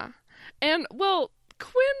 yeah. And, well,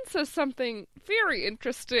 Quinn says something very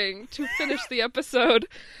interesting to finish the episode.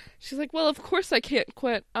 She's like, well, of course I can't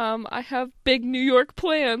quit. I have big New York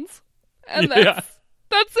plans. And that's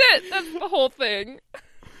it. That's the whole thing.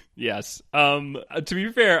 Yes. To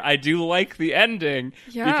be fair, I do like the ending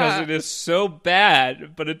because it is so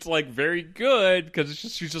bad, but it's like very good because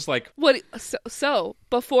she's just like, what? So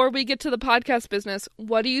before we get to the podcast business,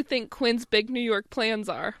 what do you think Quinn's big New York plans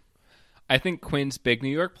are? I think Quinn's big New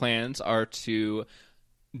York plans are to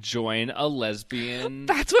join a lesbian.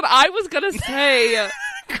 That's what I was gonna say.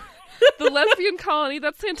 The lesbian colony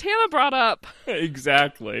that Santana brought up.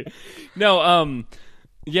 Exactly. No.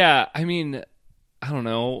 Yeah. I mean, I don't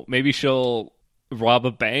know. Maybe she'll rob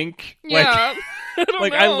a bank. Yeah.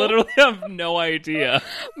 Like, I literally have no idea.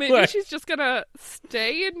 Maybe she's just gonna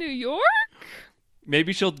stay in New York?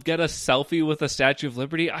 Maybe she'll get a selfie with the Statue of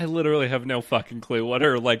Liberty. I literally have no fucking clue what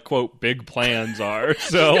her, like, quote, big plans are.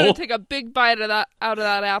 So she's gonna take a big bite out of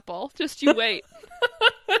that apple. Just you wait.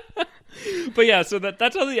 But yeah, so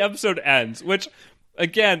that's how the episode ends, which,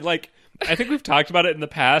 again, like, I think we've talked about it in the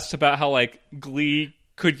past about how, like, Glee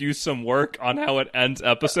could use some work on how it ends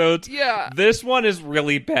episodes. Yeah. This one is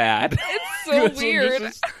really bad. It's so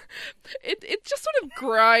weird. It just sort of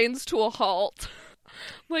grinds to a halt.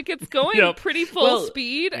 Like, it's going pretty full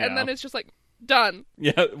speed, and then it's just like, done.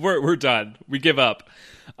 Yeah, we're done. We give up.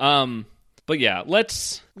 But yeah,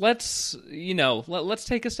 let's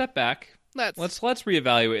take a step back. Let's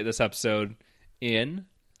reevaluate this episode in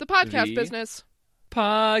the podcast business.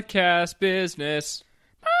 Podcast business.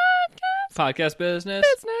 Podcast business.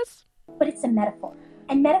 But it's a metaphor,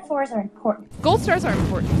 and metaphors are important. Gold stars are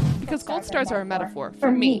important because gold stars are a metaphor for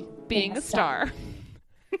me being a star.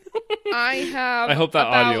 I hope that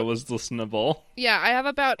audio was listenable. Yeah, I have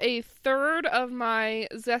about a third of my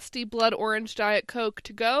zesty blood orange Diet Coke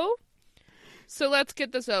to go. So let's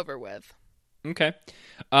get this over with. Okay.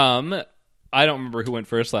 I don't remember who went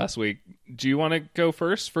first last week. Do you want to go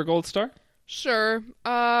first for Gold Star? Sure.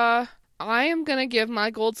 I am going to give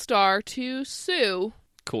my Gold Star to Sue.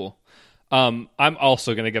 Cool. I'm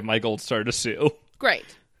also going to give my Gold Star to Sue. Great.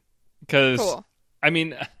 Because, cool. I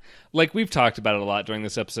mean, like, we've talked about it a lot during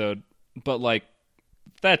this episode, but, like,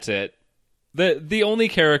 that's it. The only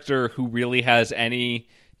character who really has any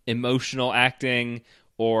emotional acting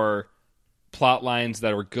or plot lines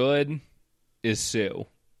that are good is Sue.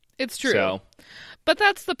 It's true. So, but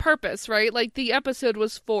that's the purpose, right? Like, the episode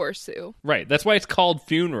was for Sue. Right. That's why it's called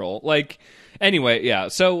Funeral. Like, anyway, yeah.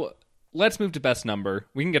 So let's move to best number.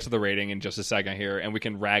 We can get to the rating in just a second here, and we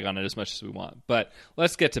can rag on it as much as we want. But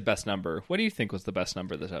let's get to best number. What do you think was the best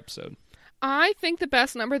number this episode? I think the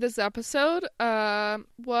best number this episode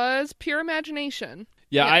was Pure Imagination.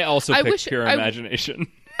 Yeah, I also picked Pure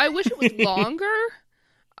Imagination. I wish it was longer.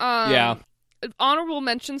 Yeah. Honorable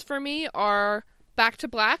mentions for me are Back to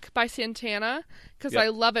Black by Santana, because I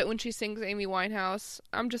love it when she sings Amy Winehouse.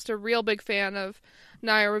 I'm just a real big fan of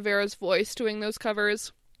Naya Rivera's voice doing those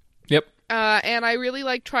covers. Yep. And I really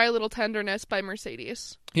like Try a Little Tenderness by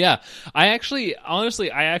Mercedes. Yeah. Honestly,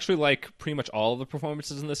 I like pretty much all of the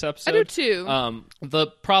performances in this episode. I do too. The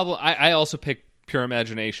problem, I also picked Pure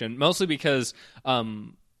Imagination, mostly because,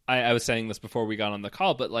 I was saying this before we got on the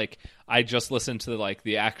call, but, like, I just listened to, like,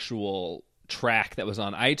 the actual track that was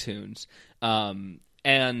on iTunes, and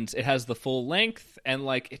it has the full length, and,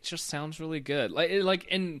 like, it just sounds really good.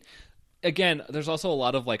 And again, there's also a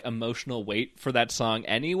lot of, like, emotional weight for that song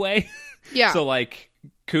anyway. Yeah. So, like,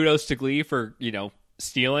 kudos to Glee for,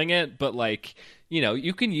 stealing it, but, like,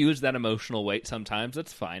 you can use that emotional weight sometimes.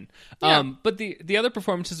 That's fine. Yeah. But the other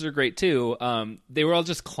performances are great too. They were all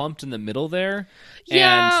just clumped in the middle there.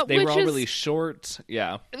 Yeah, and they were all really short.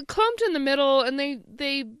 Yeah. Clumped in the middle, and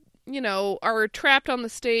they are trapped on the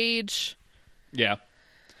stage. Yeah.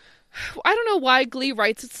 I don't know why Glee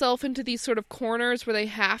writes itself into these sort of corners where they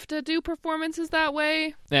have to do performances that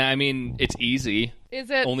way. Yeah, I mean, it's easy. Is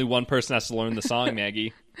it? Only one person has to learn the song,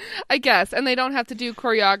 Maggie. I guess. And they don't have to do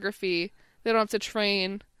choreography. They don't have to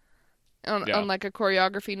train on like a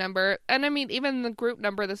choreography number. And I mean, even the group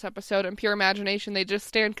number this episode in Pure Imagination, they just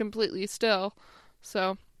stand completely still.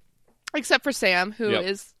 So, except for Sam, who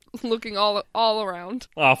is looking all around.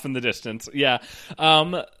 Off in the distance. Yeah.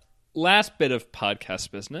 Last bit of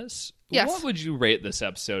podcast business. Yes. What would you rate this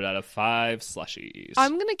episode out of 5 slushies?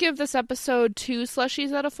 I'm going to give this episode 2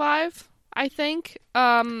 slushies out of 5, I think.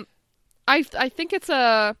 I think it's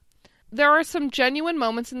there are some genuine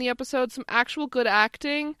moments in the episode, some actual good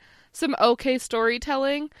acting, some okay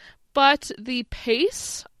storytelling, but the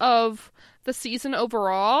pace of the season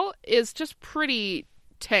overall is just pretty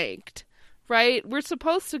tanked. Right? We're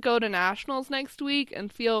supposed to go to nationals next week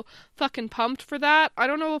and feel fucking pumped for that. I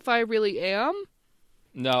don't know if I really am.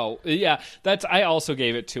 No. Yeah. I also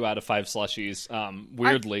gave it 2 out of 5 slushies.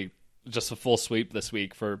 Weirdly, just a full sweep this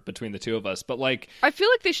week for between the two of us. But like, I feel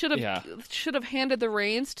like they should have handed the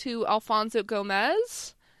reins to Alfonso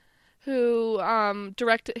Gomez,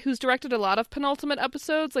 who's directed a lot of penultimate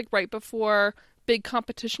episodes, like right before big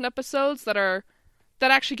competition episodes that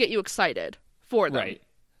actually get you excited for them. Right.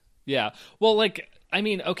 Yeah. Well, like, I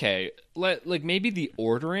mean, okay, like maybe the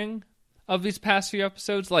ordering of these past few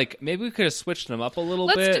episodes, like maybe we could have switched them up a little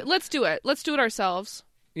bit. Let's do it. Let's do it ourselves.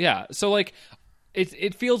 Yeah. So like,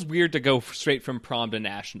 it feels weird to go straight from prom to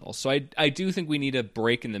nationals. So I do think we need a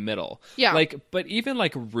break in the middle. Yeah. Like, but even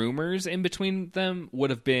like rumors in between them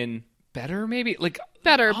would have been better, maybe like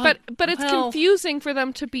better. But it's confusing for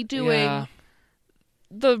them to be doing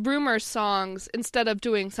the rumor songs instead of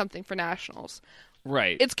doing something for nationals.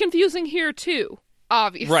 Right. It's confusing here, too,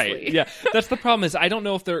 obviously. Right, yeah. That's the problem is I don't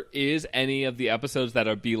know if there is any of the episodes that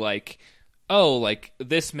would be like, oh, like,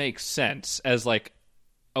 this makes sense as, like,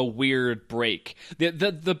 a weird break.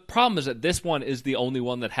 The problem is that this one is the only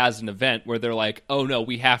one that has an event where they're like, oh, no,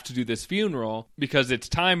 we have to do this funeral because it's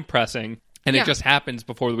time pressing. And it just happens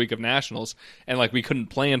before the week of nationals. And, like, we couldn't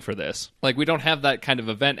plan for this. Like, we don't have that kind of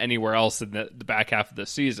event anywhere else in the back half of the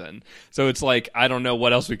season. So it's like, I don't know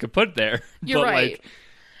what else we could put there. You're right. Like,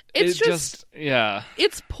 it's just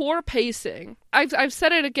it's poor pacing. I've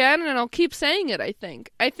said it again, and I'll keep saying it, I think.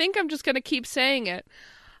 I think I'm just going to keep saying it.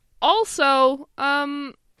 Also, I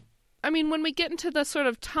mean, when we get into the sort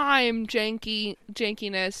of time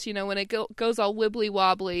jankiness, you know, when it goes all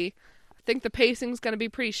wibbly-wobbly, I think the pacing's going to be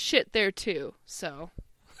pretty shit there, too, so.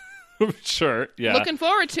 Sure, yeah. Looking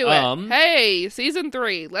forward to it. Hey, season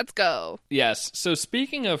 3, let's go. Yes, so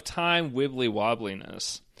speaking of time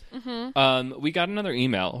wibbly-wobbliness, we got another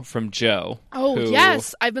email from Joe. Oh,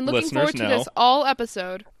 yes, I've been looking forward to this all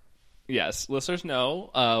episode. Yes, listeners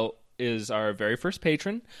know, is our very first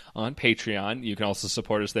patron on Patreon. You can also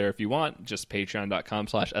support us there if you want. Just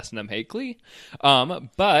patreon.com/snmhateglee.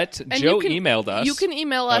 But and Joe emailed us. You can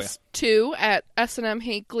email us too at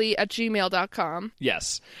snmhateglee@gmail.com.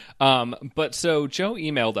 Yes. But so Joe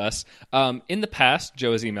emailed us. In the past,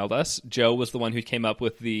 Joe has emailed us. Joe was the one who came up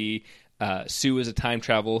with the Sue is a time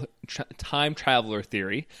traveler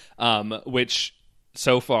theory, which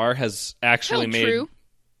so far has actually made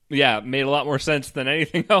a lot more sense than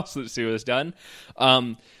anything else that Sue has done.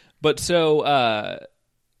 But so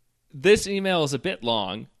this email is a bit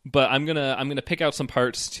long, but I'm gonna pick out some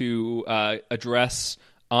parts to address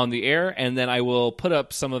on the air, and then I will put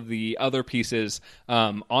up some of the other pieces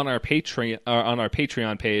on our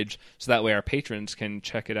Patreon page, so that way our patrons can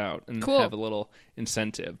check it out and have a little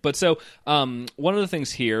incentive. But so one of the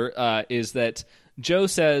things here is that Joe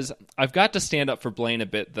says, "I've got to stand up for Blaine a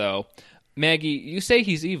bit, though. Maggie, you say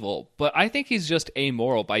he's evil, but I think he's just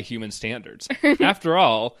amoral by human standards. After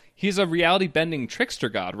all, he's a reality-bending trickster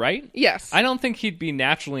god, right? Yes. I don't think he'd be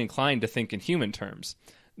naturally inclined to think in human terms.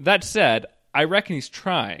 That said, I reckon he's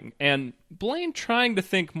trying, and Blaine trying to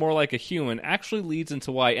think more like a human actually leads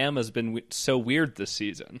into why Emma's been so weird this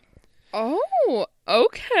season." Oh,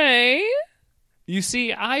 okay. You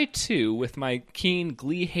see, I, too, with my keen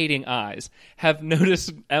Glee-hating eyes, have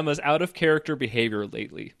noticed Emma's out-of-character behavior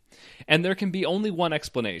lately. And there can be only one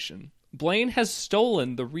explanation. Blaine has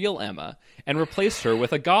stolen the real Emma and replaced her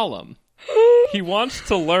with a golem. He wants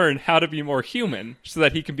to learn how to be more human so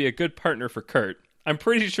that he can be a good partner for Kurt. I'm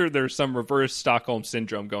pretty sure there's some reverse Stockholm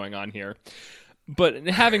Syndrome going on here. But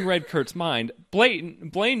having read Kurt's mind,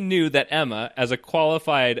 Blaine knew that Emma, as a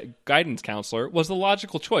qualified guidance counselor, was the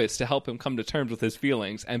logical choice to help him come to terms with his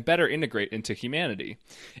feelings and better integrate into humanity.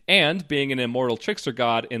 And, being an immortal trickster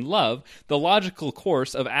god in love, the logical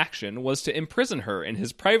course of action was to imprison her in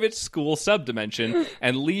his private school subdimension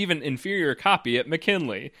and leave an inferior copy at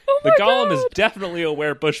McKinley. The Golem is definitely a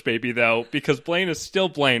werebush baby, though, because Blaine is still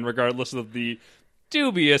Blaine regardless of the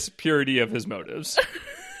dubious purity of his motives.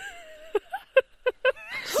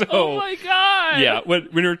 So, oh my god! Yeah, when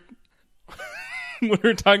we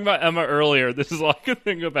were talking about Emma earlier, this is all I could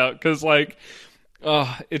think about because, like,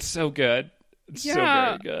 oh, it's so good. It's so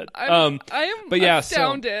very good. I am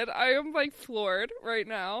astounded. I am like floored right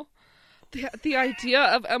now. The idea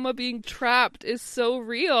of Emma being trapped is so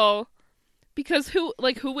real because who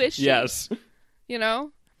is she? Yes, you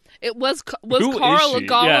know, it was Carl a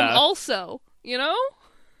golem also. You know,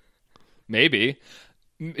 maybe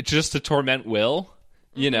just to torment Will.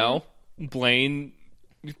 You know, Blaine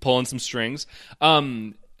pulling some strings.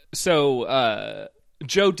 So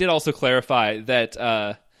Joe did also clarify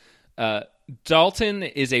that Dalton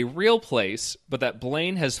is a real place, but that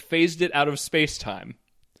Blaine has phased it out of space-time.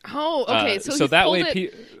 Oh, okay. So that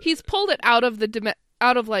way he's pulled it out of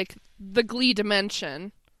like the Glee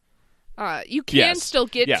dimension. You can still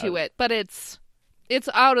get to it, but it's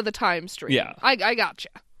out of the time stream. Yeah, I gotcha.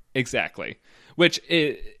 Exactly. Which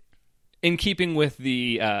in keeping with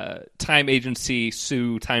the time agency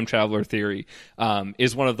Sue time traveler theory,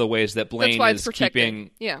 is one of the ways that Blaine is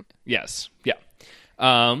keeping. Yeah. Yes. Yeah.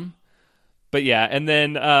 But yeah, and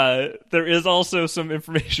then there is also some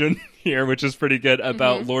information here, which is pretty good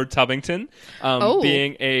about Lord Tubbington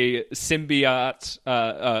being a symbiote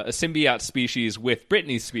species with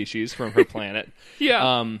Brittany's species from her planet.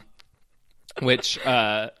 Yeah.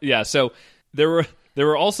 So there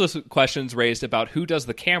were also questions raised about who does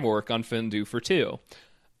the camera work on Fondue for Two.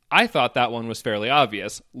 I thought that one was fairly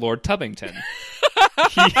obvious. Lord Tubbington.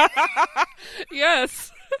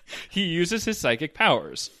 Yes. He uses his psychic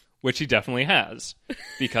powers, which he definitely has,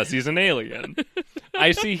 because he's an alien.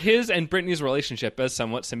 I see his and Brittany's relationship as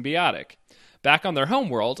somewhat symbiotic. Back on their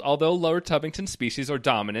homeworld, although Lord Tubbington's species are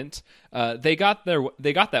dominant, they got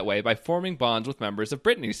that way by forming bonds with members of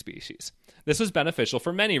Brittany's species. This was beneficial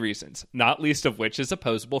for many reasons, not least of which is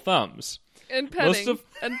opposable thumbs. And petting.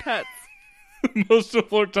 And pets. Most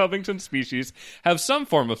of Lord Tubbington's species have some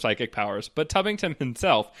form of psychic powers, but Tubbington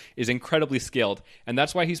himself is incredibly skilled, and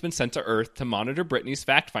that's why he's been sent to Earth to monitor Brittany's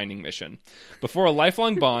fact-finding mission. Before a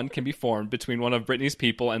lifelong bond can be formed between one of Brittany's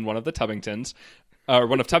people and one of Tubbington's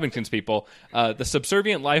people, the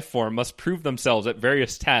subservient life form must prove themselves at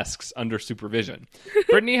various tasks under supervision.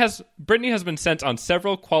 Brittany has been sent on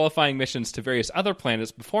several qualifying missions to various other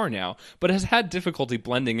planets before now, but has had difficulty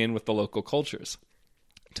blending in with the local cultures.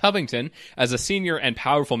 Tubbington, as a senior and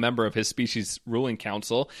powerful member of his species' ruling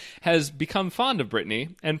council, has become fond of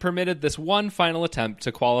Brittany and permitted this one final attempt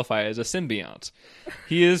to qualify as a symbiont.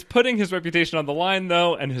 He is putting his reputation on the line,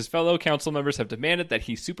 though, and his fellow council members have demanded that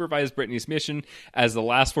he supervise Brittany's mission, as the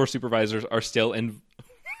last four supervisors are still in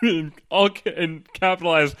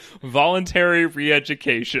capitalized voluntary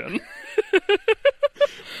re-education.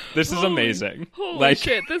 This is amazing. Holy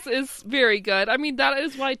shit, this is very good. I mean, that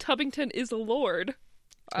is why Tubbington is a lord.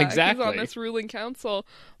 Exactly. He's on this ruling council.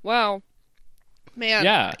 Wow. Man.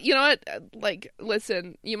 Yeah. You know what? Like,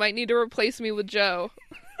 listen, you might need to replace me with Joe.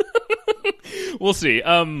 We'll see.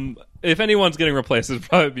 If anyone's getting replaced, it'd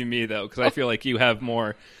probably be me, though, because I feel like you have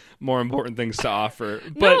more important things to offer.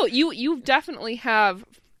 But no, you definitely have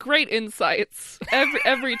great insights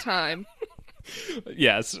every time.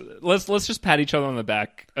 Yes, let's just pat each other on the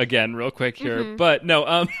back again real quick here. But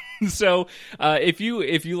no, so if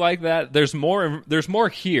you like that, there's more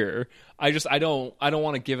here. I don't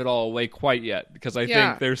want to give it all away quite yet, because I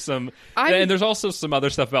think there's some, and there's also some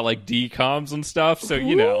other stuff about like DComs and stuff. So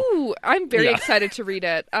you know, I'm very excited to read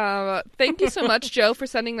it. Thank you so much, Joe, for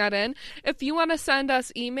sending that in. If you want to send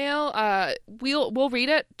us email, we'll read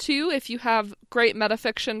it too. If you have great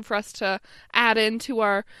metafiction for us to add into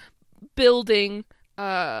our building,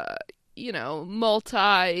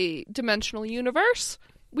 multi-dimensional universe,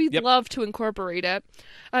 we'd love to incorporate it.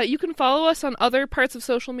 You can follow us on other parts of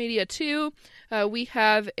social media too. We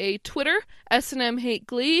have a Twitter, S&M Hate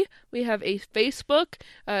Glee. We have a Facebook,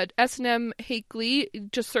 S&M Hate Glee.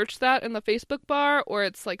 Just search that in the Facebook bar, or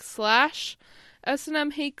it's like /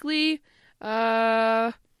 S&M Hate Glee.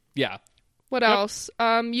 What else?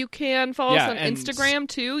 You can follow us on Instagram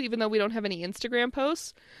too, even though we don't have any Instagram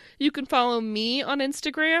posts. You can follow me on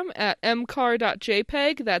Instagram at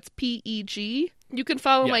mcar.jpg. That's PEG. You can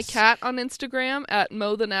follow my cat on Instagram at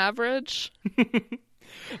MoThanAverage.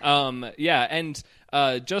 Yeah, and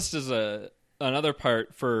just as another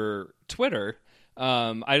part for Twitter,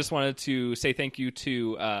 I just wanted to say thank you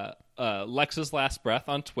to Lex's Last Breath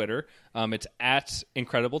on Twitter. It's at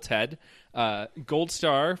Incredible Ted. Gold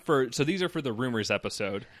star so these are for the Rumors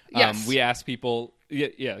episode. Yes. We asked people,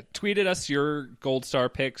 tweeted us your gold star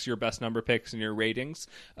picks, your best number picks, and your ratings.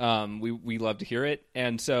 We love to hear it.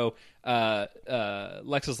 And so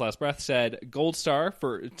Lex's Last Breath said gold star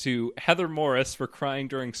to Heather Morris for crying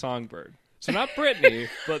during Songbird. So not Britney,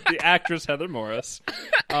 but the actress Heather Morris.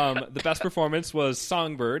 The best performance was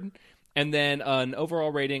Songbird. And then an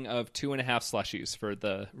overall rating of 2.5 slushies for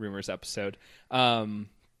the Rumors episode.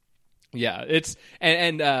 It's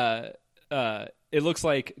it looks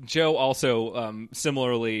like Joe also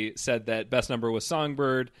similarly said that best number was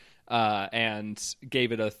Songbird and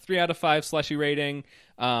gave it a 3 out of 5 slushie rating.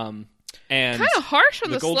 And kind of harsh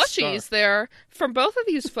on the slushies there from both of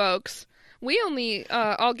these folks. We only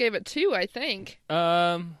all gave it 2, I think.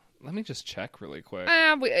 Let me just check really quick.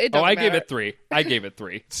 Gave it 3. I gave it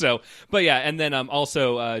 3. So, but yeah, and then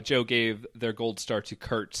also Joe gave their gold star to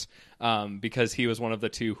Kurt because he was one of the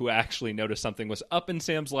 2 who actually noticed something was up in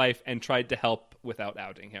Sam's life and tried to help without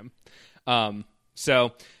outing him.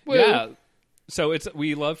 So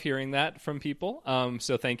we love hearing that from people.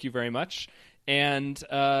 So thank you very much. And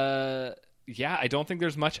I don't think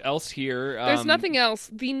there's much else here. There's nothing else.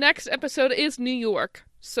 The next episode is New York.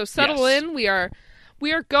 So settle in. We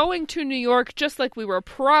are going to New York just like we were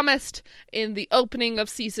promised in the opening of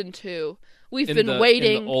season 2. We've been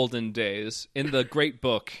waiting. In the olden days, in the great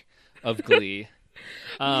book of Glee.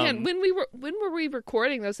 Man, when were we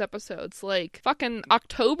recording those episodes? Like fucking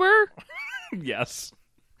October? Yes.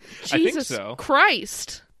 Jesus I think so.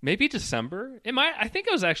 Christ. Maybe December? I think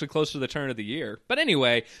it was actually close to the turn of the year. But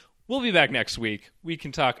anyway, we'll be back next week. We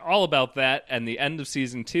can talk all about that and the end of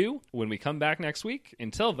season 2 when we come back next week.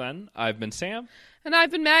 Until then, I've been Sam. And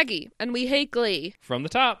I've been Maggie, and we hate Glee. From the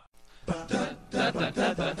top.